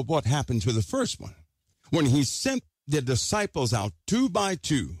comforter. Well, what happened to the first one? When he sent the disciples out 2 by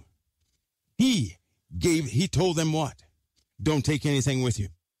 2, he told them what? Don't take anything with you.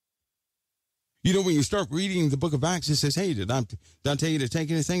 When you start reading the book of Acts, it says, hey, did I tell you to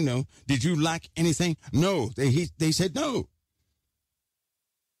take anything? No. Did you lack anything? No. They said no.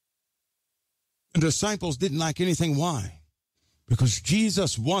 The disciples didn't like anything. Why? Because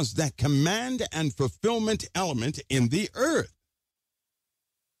Jesus was that command and fulfillment element in the earth.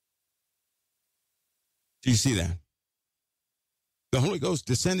 Do you see that? The Holy Ghost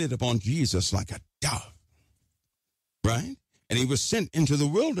descended upon Jesus like a dove, right? And he was sent into the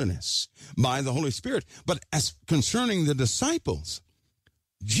wilderness by the Holy Spirit. But as concerning the disciples,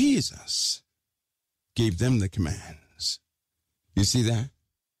 Jesus gave them the commands. You see that?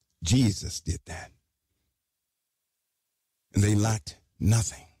 Jesus did that. And they lacked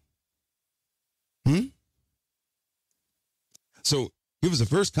nothing. So he was the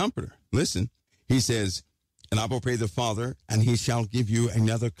first comforter. Listen, he says, and I will pray the Father, and he shall give you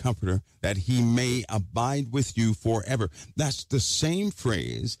another comforter, that he may abide with you forever. That's the same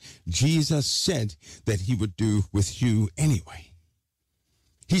phrase Jesus said that he would do with you anyway.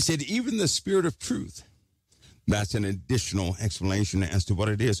 He said, even the Spirit of truth. That's an additional explanation as to what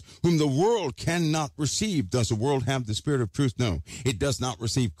it is, whom the world cannot receive. Does the world have the Spirit of truth? No, it does not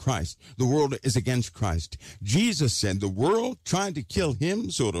receive Christ. The world is against Christ. Jesus said the world tried to kill him,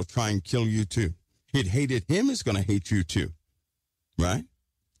 so it'll try and kill you too. It hated him, it's going to hate you too. Right?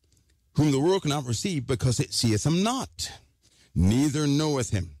 Whom the world cannot receive, because it seeth him not, neither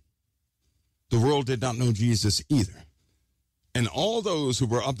knoweth him. The world did not know Jesus either. And all those who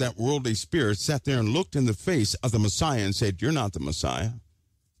were of that worldly spirit sat there and looked in the face of the Messiah and said, you're not the Messiah.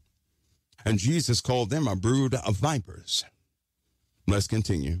 And Jesus called them a brood of vipers. Let's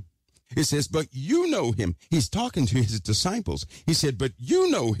continue. It says, but you know him. He's talking to his disciples. He said, but you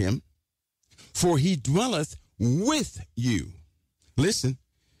know him, for he dwelleth with you. Listen,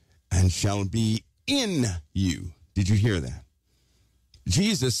 and shall be in you. Did you hear that?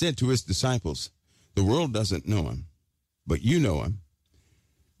 Jesus said to his disciples, the world doesn't know him, but you know him,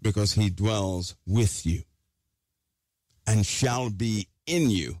 because he dwells with you and shall be in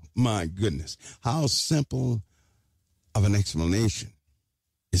you. My goodness, how simple of an explanation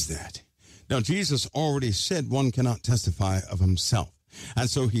is that? Now, Jesus already said one cannot testify of himself. And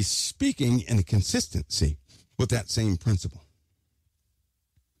so he's speaking in a consistency with that same principle.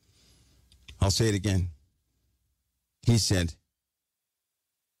 I'll say it again. He said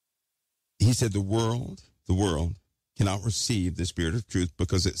the world cannot receive the Spirit of truth,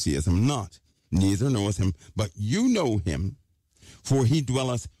 because it seeth him not, neither knoweth him, but you know him, for he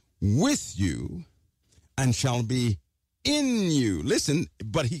dwelleth with you and shall be in you. Listen,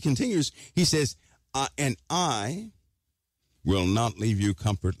 but he continues, he says, and I will not leave you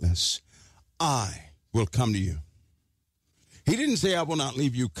comfortless. I will come to you. He didn't say, I will not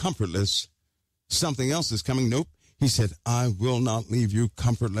leave you comfortless. Something else is coming. Nope. He said, I will not leave you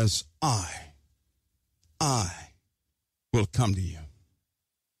comfortless. I will come to you.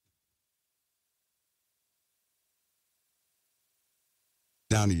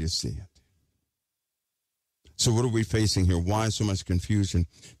 Now do you see it? So what are we facing here? Why so much confusion?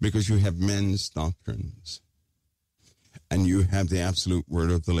 Because you have men's doctrines, and you have the absolute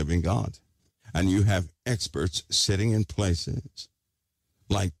word of the living God, and you have experts sitting in places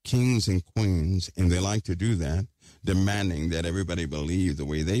like kings and queens, and they like to do that, demanding that everybody believe the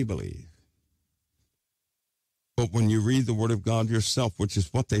way they believe. But when you read the word of God yourself, which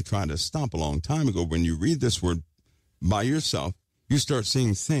is what they tried to stop a long time ago, when you read this word by yourself, you start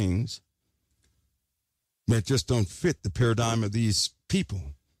seeing things that just don't fit the paradigm of these people,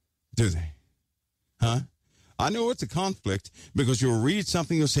 do they? Huh? I know it's a conflict, because you'll read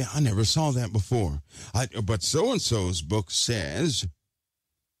something, you'll say, I never saw that before. But so-and-so's book says.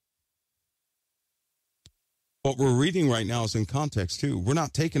 What we're reading right now is in context, too. We're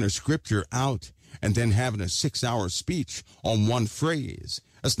not taking a scripture out and then having a 6-hour speech on one phrase.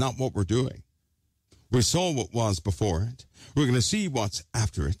 That's not what we're doing. We saw what was before it. We're going to see what's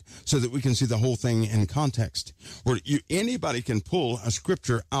after it, so that we can see the whole thing in context. Where anybody can pull a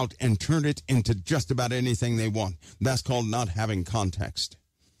scripture out and turn it into just about anything they want. That's called not having context.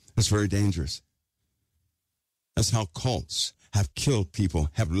 That's very dangerous. That's how cults have killed people,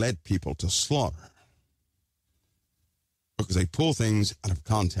 have led people to slaughter. Because they pull things out of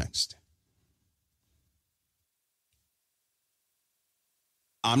context.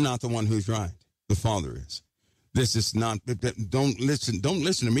 I'm not the one who's right. The Father is. This is not, don't listen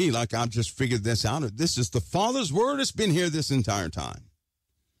to me like I've just figured this out. This is the Father's word. It's been here this entire time.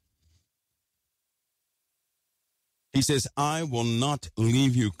 He says, I will not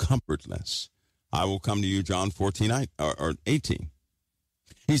leave you comfortless. I will come to you, John 14, or 18.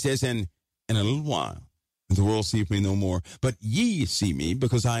 He says, and in a little while, the world seeth me no more, but ye see me,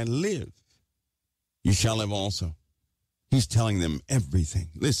 because I live. You shall live also. He's telling them everything.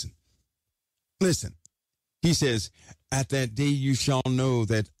 Listen. He says, At that day you shall know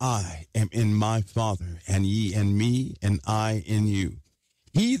that I am in my Father, and ye in me, and I in you.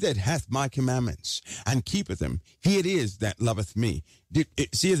 He that hath my commandments and keepeth them, he it is that loveth me.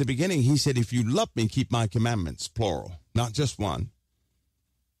 See, at the beginning, he said, if you love me, keep my commandments, plural, not just one.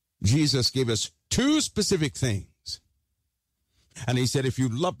 Jesus gave us two specific things. And he said, if you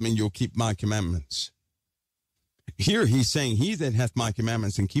love me, you'll keep my commandments. Here he's saying, he that hath my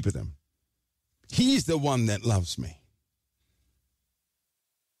commandments and keepeth them, he's the one that loves me.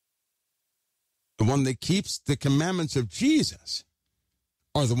 The one that keeps the commandments of Jesus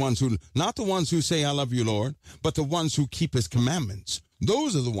are the ones who, not the ones who say, I love you, Lord, but the ones who keep his commandments.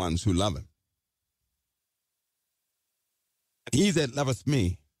 Those are the ones who love him. He that loveth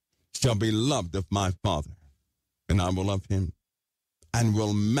me shall be loved of my Father, and I will love him and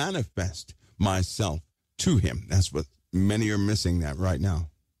will manifest myself to him. That's what many are missing that right now.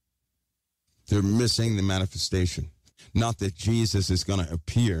 They're missing the manifestation. Not that Jesus is going to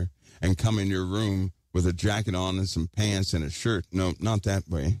appear and come in your room with a jacket on and some pants and a shirt. No, not that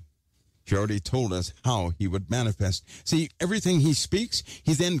way. He already told us how he would manifest. See, everything he speaks,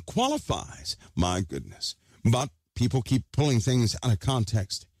 he then qualifies. My goodness. But people keep pulling things out of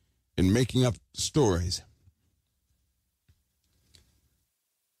context and making up stories.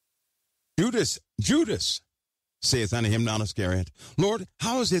 Judas saith unto him, not Iscariot, Lord,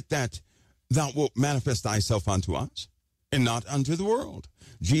 how is it that thou wilt manifest thyself unto us, and not unto the world?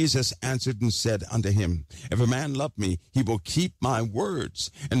 Jesus answered and said unto him, if a man love me, he will keep my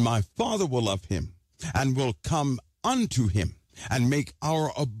words, and my Father will love him, and will come unto him, and make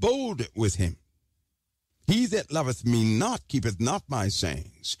our abode with him. He that loveth me not keepeth not my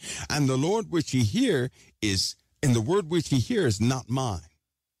sayings, and the Lord which ye hear is, and the word which ye hear is not mine,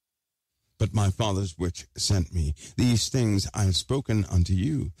 but my Father's which sent me. These things I have spoken unto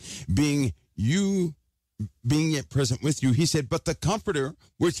you, being yet present with you. He said, but the Comforter,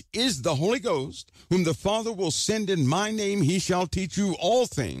 which is the Holy Ghost, whom the Father will send in my name, he shall teach you all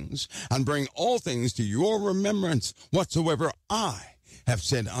things, and bring all things to your remembrance, whatsoever I have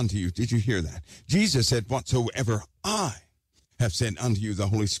said unto you. Did you hear that? Jesus said, whatsoever I have said unto you, the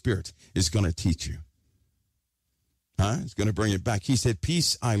Holy Spirit is going to teach you. It's going to bring it back. He said,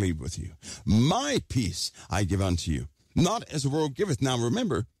 peace I leave with you. My peace I give unto you. Not as the world giveth. Now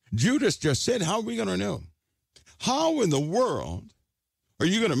remember, Judas just said, how are we going to know? How in the world are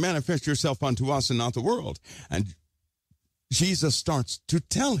you going to manifest yourself unto us and not the world? And Jesus starts to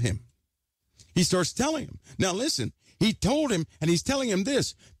tell him. He starts telling him. Now listen, he told him, and he's telling him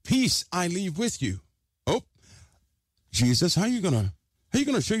this, peace I leave with you. Oh, Jesus, how are you going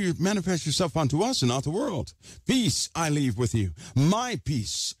to show you manifest yourself unto us and not the world? Peace I leave with you. My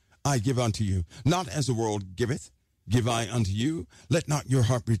peace I give unto you. Not as the world giveth, give I unto you. Let not your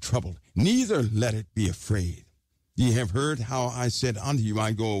heart be troubled, neither let it be afraid. Ye have heard how I said unto you,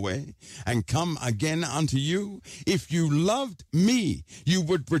 I go away, and come again unto you. If you loved me, you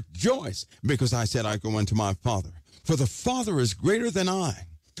would rejoice, because I said, I go unto my Father. For the Father is greater than I.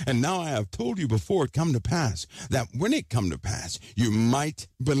 And now I have told you before it come to pass, that when it come to pass, you might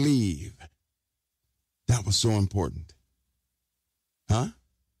believe. That was so important.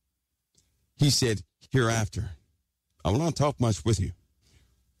 He said, hereafter, I will not talk much with you.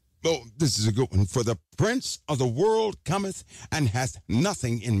 Oh, this is a good one. For the prince of the world cometh and hath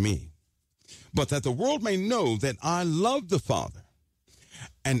nothing in me, but that the world may know that I love the Father.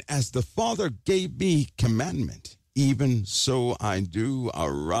 And as the Father gave me commandment, even so I do.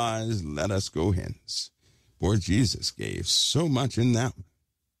 Arise, let us go hence. Boy, Jesus gave so much in that one.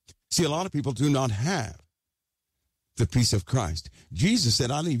 See, a lot of people do not have the peace of Christ. Jesus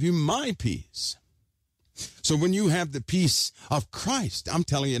said, I leave you my peace. So when you have the peace of Christ, I'm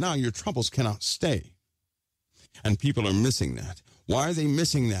telling you now, your troubles cannot stay. And people are missing that. Why are they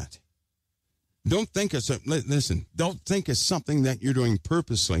missing that? Don't think it's something that you're doing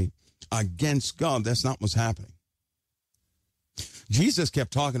purposely against God. That's not what's happening. Jesus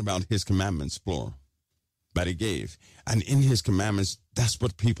kept talking about his commandments, plural, that he gave. And in his commandments, that's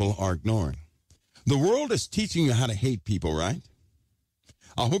what people are ignoring. The world is teaching you how to hate people, right?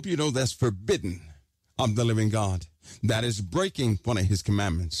 I hope you know that's forbidden of the living God. That is breaking one of his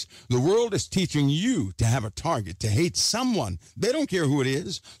commandments. The world is teaching you to have a target, to hate someone. They don't care who it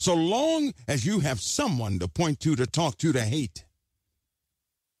is, so long as you have someone to point to talk to hate.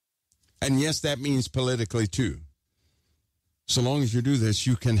 And yes, that means politically too. So long as you do this,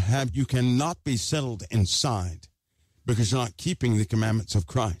 you cannot be settled inside because you're not keeping the commandments of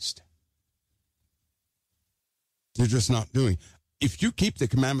Christ. You're just not doing. If you keep the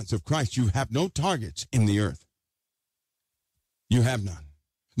commandments of Christ, you have no targets in the earth. You have none.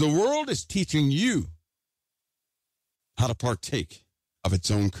 The world is teaching you how to partake of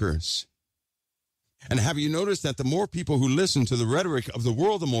its own curse. And have you noticed that the more people who listen to the rhetoric of the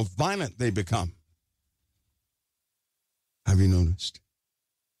world, the more violent they become? Have you noticed?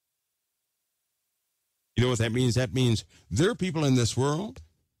 You know what that means? That means there are people in this world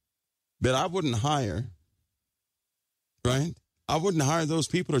that I wouldn't hire, right? I wouldn't hire those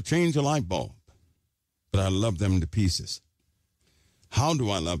people to change a light bulb, but I love them to pieces. How do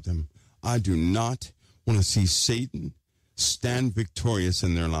I love them? I do not want to see Satan stand victorious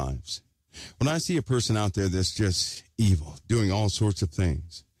in their lives. When I see a person out there that's just evil, doing all sorts of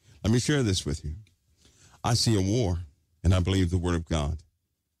things, let me share this with you. I see a war, and I believe the Word of God.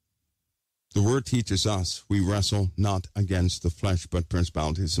 The Word teaches us we wrestle not against the flesh, but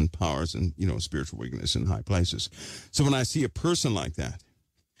principalities and powers and, spiritual weakness in high places. So when I see a person like that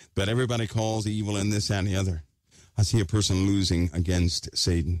everybody calls evil and this and the other, I see a person losing against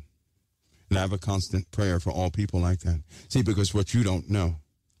Satan. And I have a constant prayer for all people like that. See, because what you don't know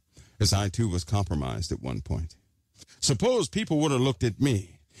is I too was compromised at one point. Suppose people would have looked at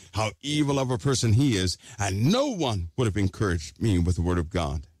me, how evil of a person he is, and no one would have encouraged me with the Word of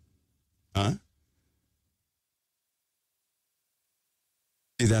God. Huh?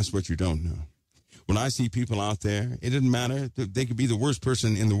 See, that's what you don't know. When I see people out there, it doesn't matter. They could be the worst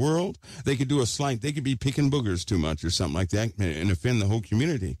person in the world. They could do they could be picking boogers too much or something like that and offend the whole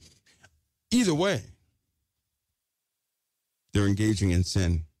community. Either way, they're engaging in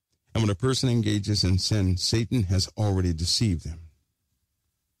sin. And when a person engages in sin, Satan has already deceived them.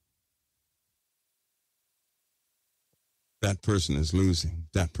 That person is losing.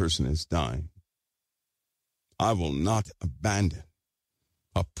 That person is dying. I will not abandon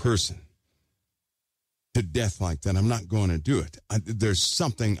a person to death like that. I'm not going to do it. There's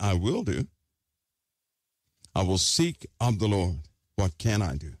something I will do. I will seek of the Lord. What can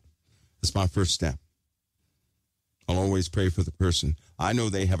I do? That's my first step. I'll always pray for the person. I know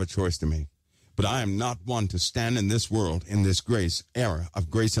they have a choice to make, but I am not one to stand in this world, in this era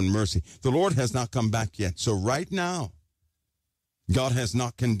of grace and mercy. The Lord has not come back yet. So right now, God has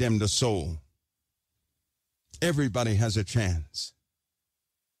not condemned a soul. Everybody has a chance.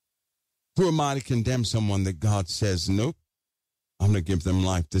 Who am I to condemn someone that God says, nope, I'm going to give them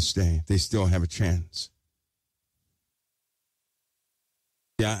life this day? They still have a chance.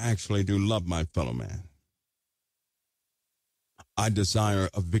 Yeah, I actually do love my fellow man. I desire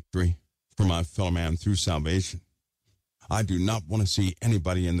a victory for my fellow man through salvation. I do not want to see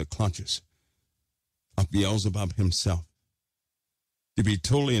anybody in the clutches of Beelzebub himself to be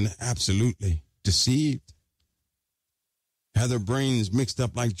totally and absolutely deceived, have their brains mixed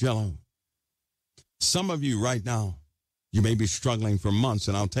up like jello. Some of you right now, you may be struggling for months,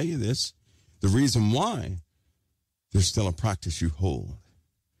 and I'll tell you this, the reason why, there's still a practice you hold.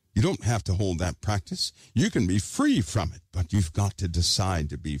 You don't have to hold that practice. You can be free from it, but you've got to decide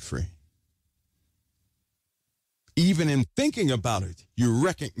to be free. Even in thinking about it, you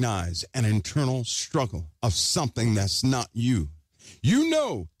recognize an internal struggle of something that's not you. You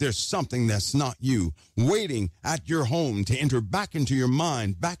know there's something that's not you waiting at your home to enter back into your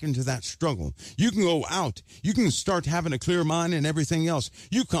mind, back into that struggle. You can go out. You can start having a clear mind and everything else.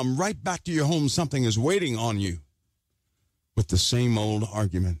 You come right back to your home. Something is waiting on you with the same old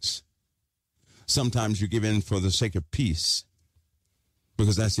arguments. Sometimes you give in for the sake of peace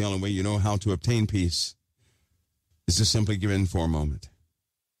because that's the only way you know how to obtain peace is to simply give in for a moment.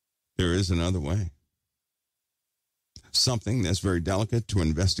 There is another way. Something that's very delicate to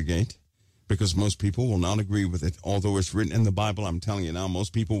investigate because most people will not agree with it. Although it's written in the Bible, I'm telling you now,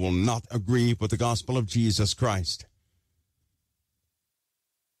 most people will not agree with the gospel of Jesus Christ.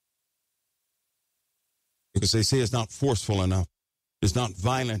 Because they say it's not forceful enough. It's not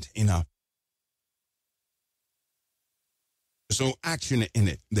violent enough. There's no action in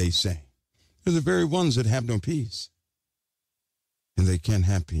it, they say. They're the very ones that have no peace. And they can't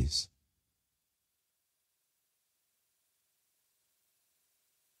have peace.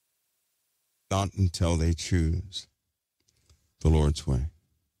 Not until they choose the Lord's way.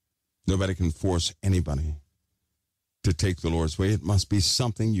 Nobody can force anybody to take the Lord's way. It must be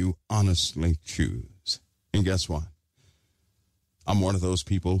something you honestly choose. And guess what? I'm one of those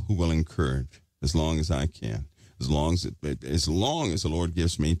people who will encourage as long as I can. As long as the Lord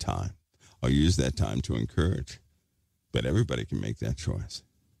gives me time, I'll use that time to encourage. But everybody can make that choice.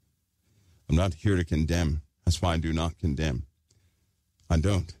 I'm not here to condemn. That's why I do not condemn. I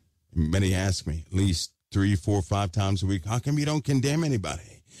don't. Many ask me at least 3, 4, 5 times a week, how come you don't condemn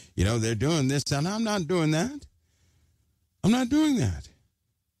anybody? You know, they're doing this, and I'm not doing that. I'm not doing that.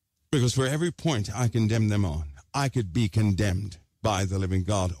 Because for every point I condemn them on, I could be condemned by the living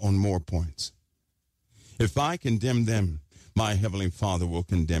God on more points. If I condemn them, my heavenly Father will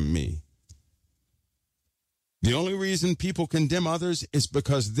condemn me. The only reason people condemn others is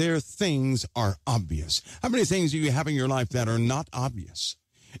because their things are obvious. How many things do you have in your life that are not obvious?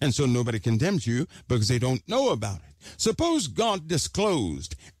 And so nobody condemns you because they don't know about it. Suppose God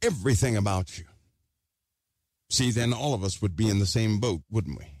disclosed everything about you. See, then all of us would be in the same boat,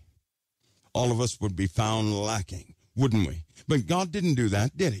 wouldn't we? All of us would be found lacking, wouldn't we? But God didn't do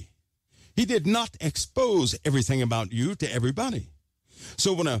that, did he? He did not expose everything about you to everybody.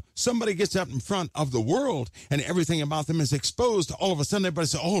 So when somebody gets up in front of the world and everything about them is exposed, all of a sudden everybody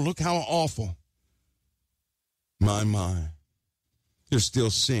says, oh, look how awful. My. They're still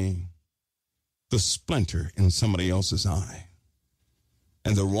seeing the splinter in somebody else's eye.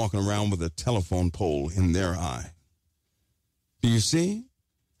 And they're walking around with a telephone pole in their eye. Do you see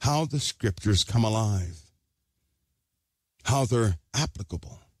how the scriptures come alive? How they're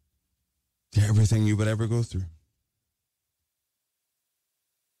applicable to everything you would ever go through.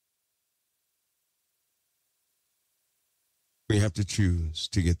 We have to choose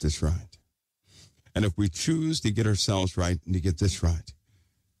to get this right. And if we choose to get ourselves right and to get this right,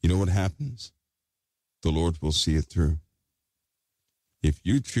 you know what happens? The Lord will see it through. If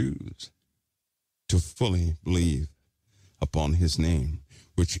you choose to fully believe upon his name,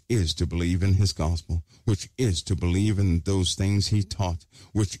 which is to believe in his gospel, which is to believe in those things he taught,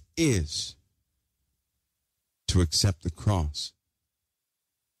 which is to accept the cross,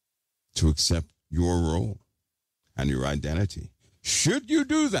 to accept your role and your identity. Should you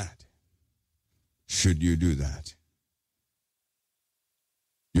do that,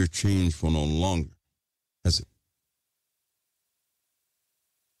 your change will no longer hesitate.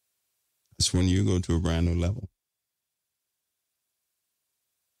 That's when you go to a brand new level.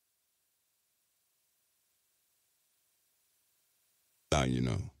 Now you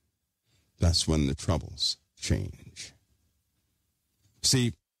know. That's when the troubles change.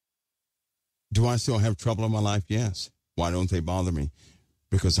 See, do I still have trouble in my life? Yes. Why don't they bother me?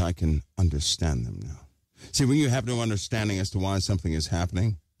 Because I can understand them now. See, when you have no understanding as to why something is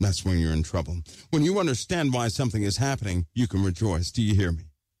happening, that's when you're in trouble. When you understand why something is happening, you can rejoice. Do you hear me?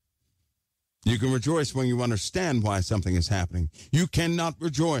 You can rejoice when you understand why something is happening. You cannot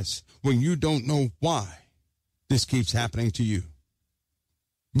rejoice when you don't know why this keeps happening to you.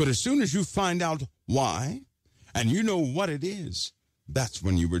 But as soon as you find out why, and you know what it is, that's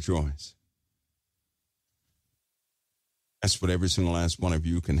when you rejoice. That's what every single last one of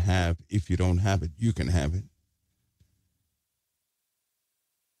you can have. If you don't have it, you can have it.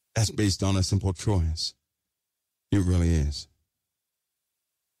 That's based on a simple choice. It really is.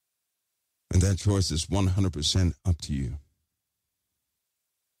 And that choice is 100% up to you.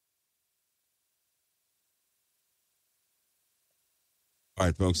 All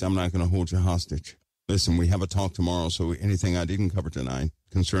right, folks, I'm not going to hold you hostage. Listen, we have a talk tomorrow, so anything I didn't cover tonight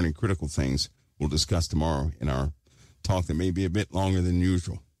concerning critical things, we'll discuss tomorrow in our talk that may be a bit longer than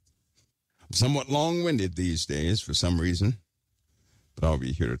usual. I'm somewhat long-winded these days for some reason, but I'll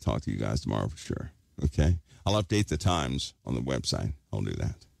be here to talk to you guys tomorrow for sure, okay? I'll update the times on the website. I'll do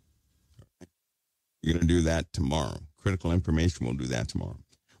that. All right. We're going to do that tomorrow. Critical information, we'll do that tomorrow.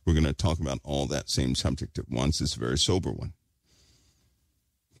 We're going to talk about all that same subject at once. It's a very sober one.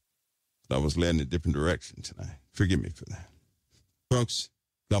 But I was led in a different direction tonight. Forgive me for that. Folks,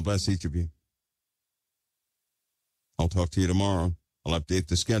 God bless each of you. I'll talk to you tomorrow. I'll update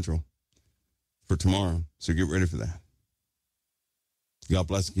the schedule for tomorrow, so get ready for that. God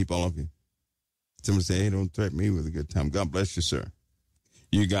bless and keep all of you. Someone say, hey, don't threaten me with a good time. God bless you, sir.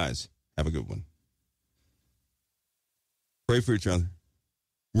 You guys, have a good one. Pray for each other.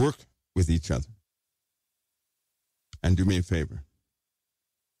 Work with each other. And do me a favor.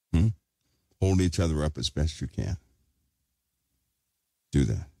 Hold each other up as best you can. Do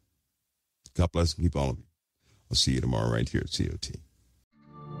that. God bless and keep all of you. I'll see you tomorrow right here at COT.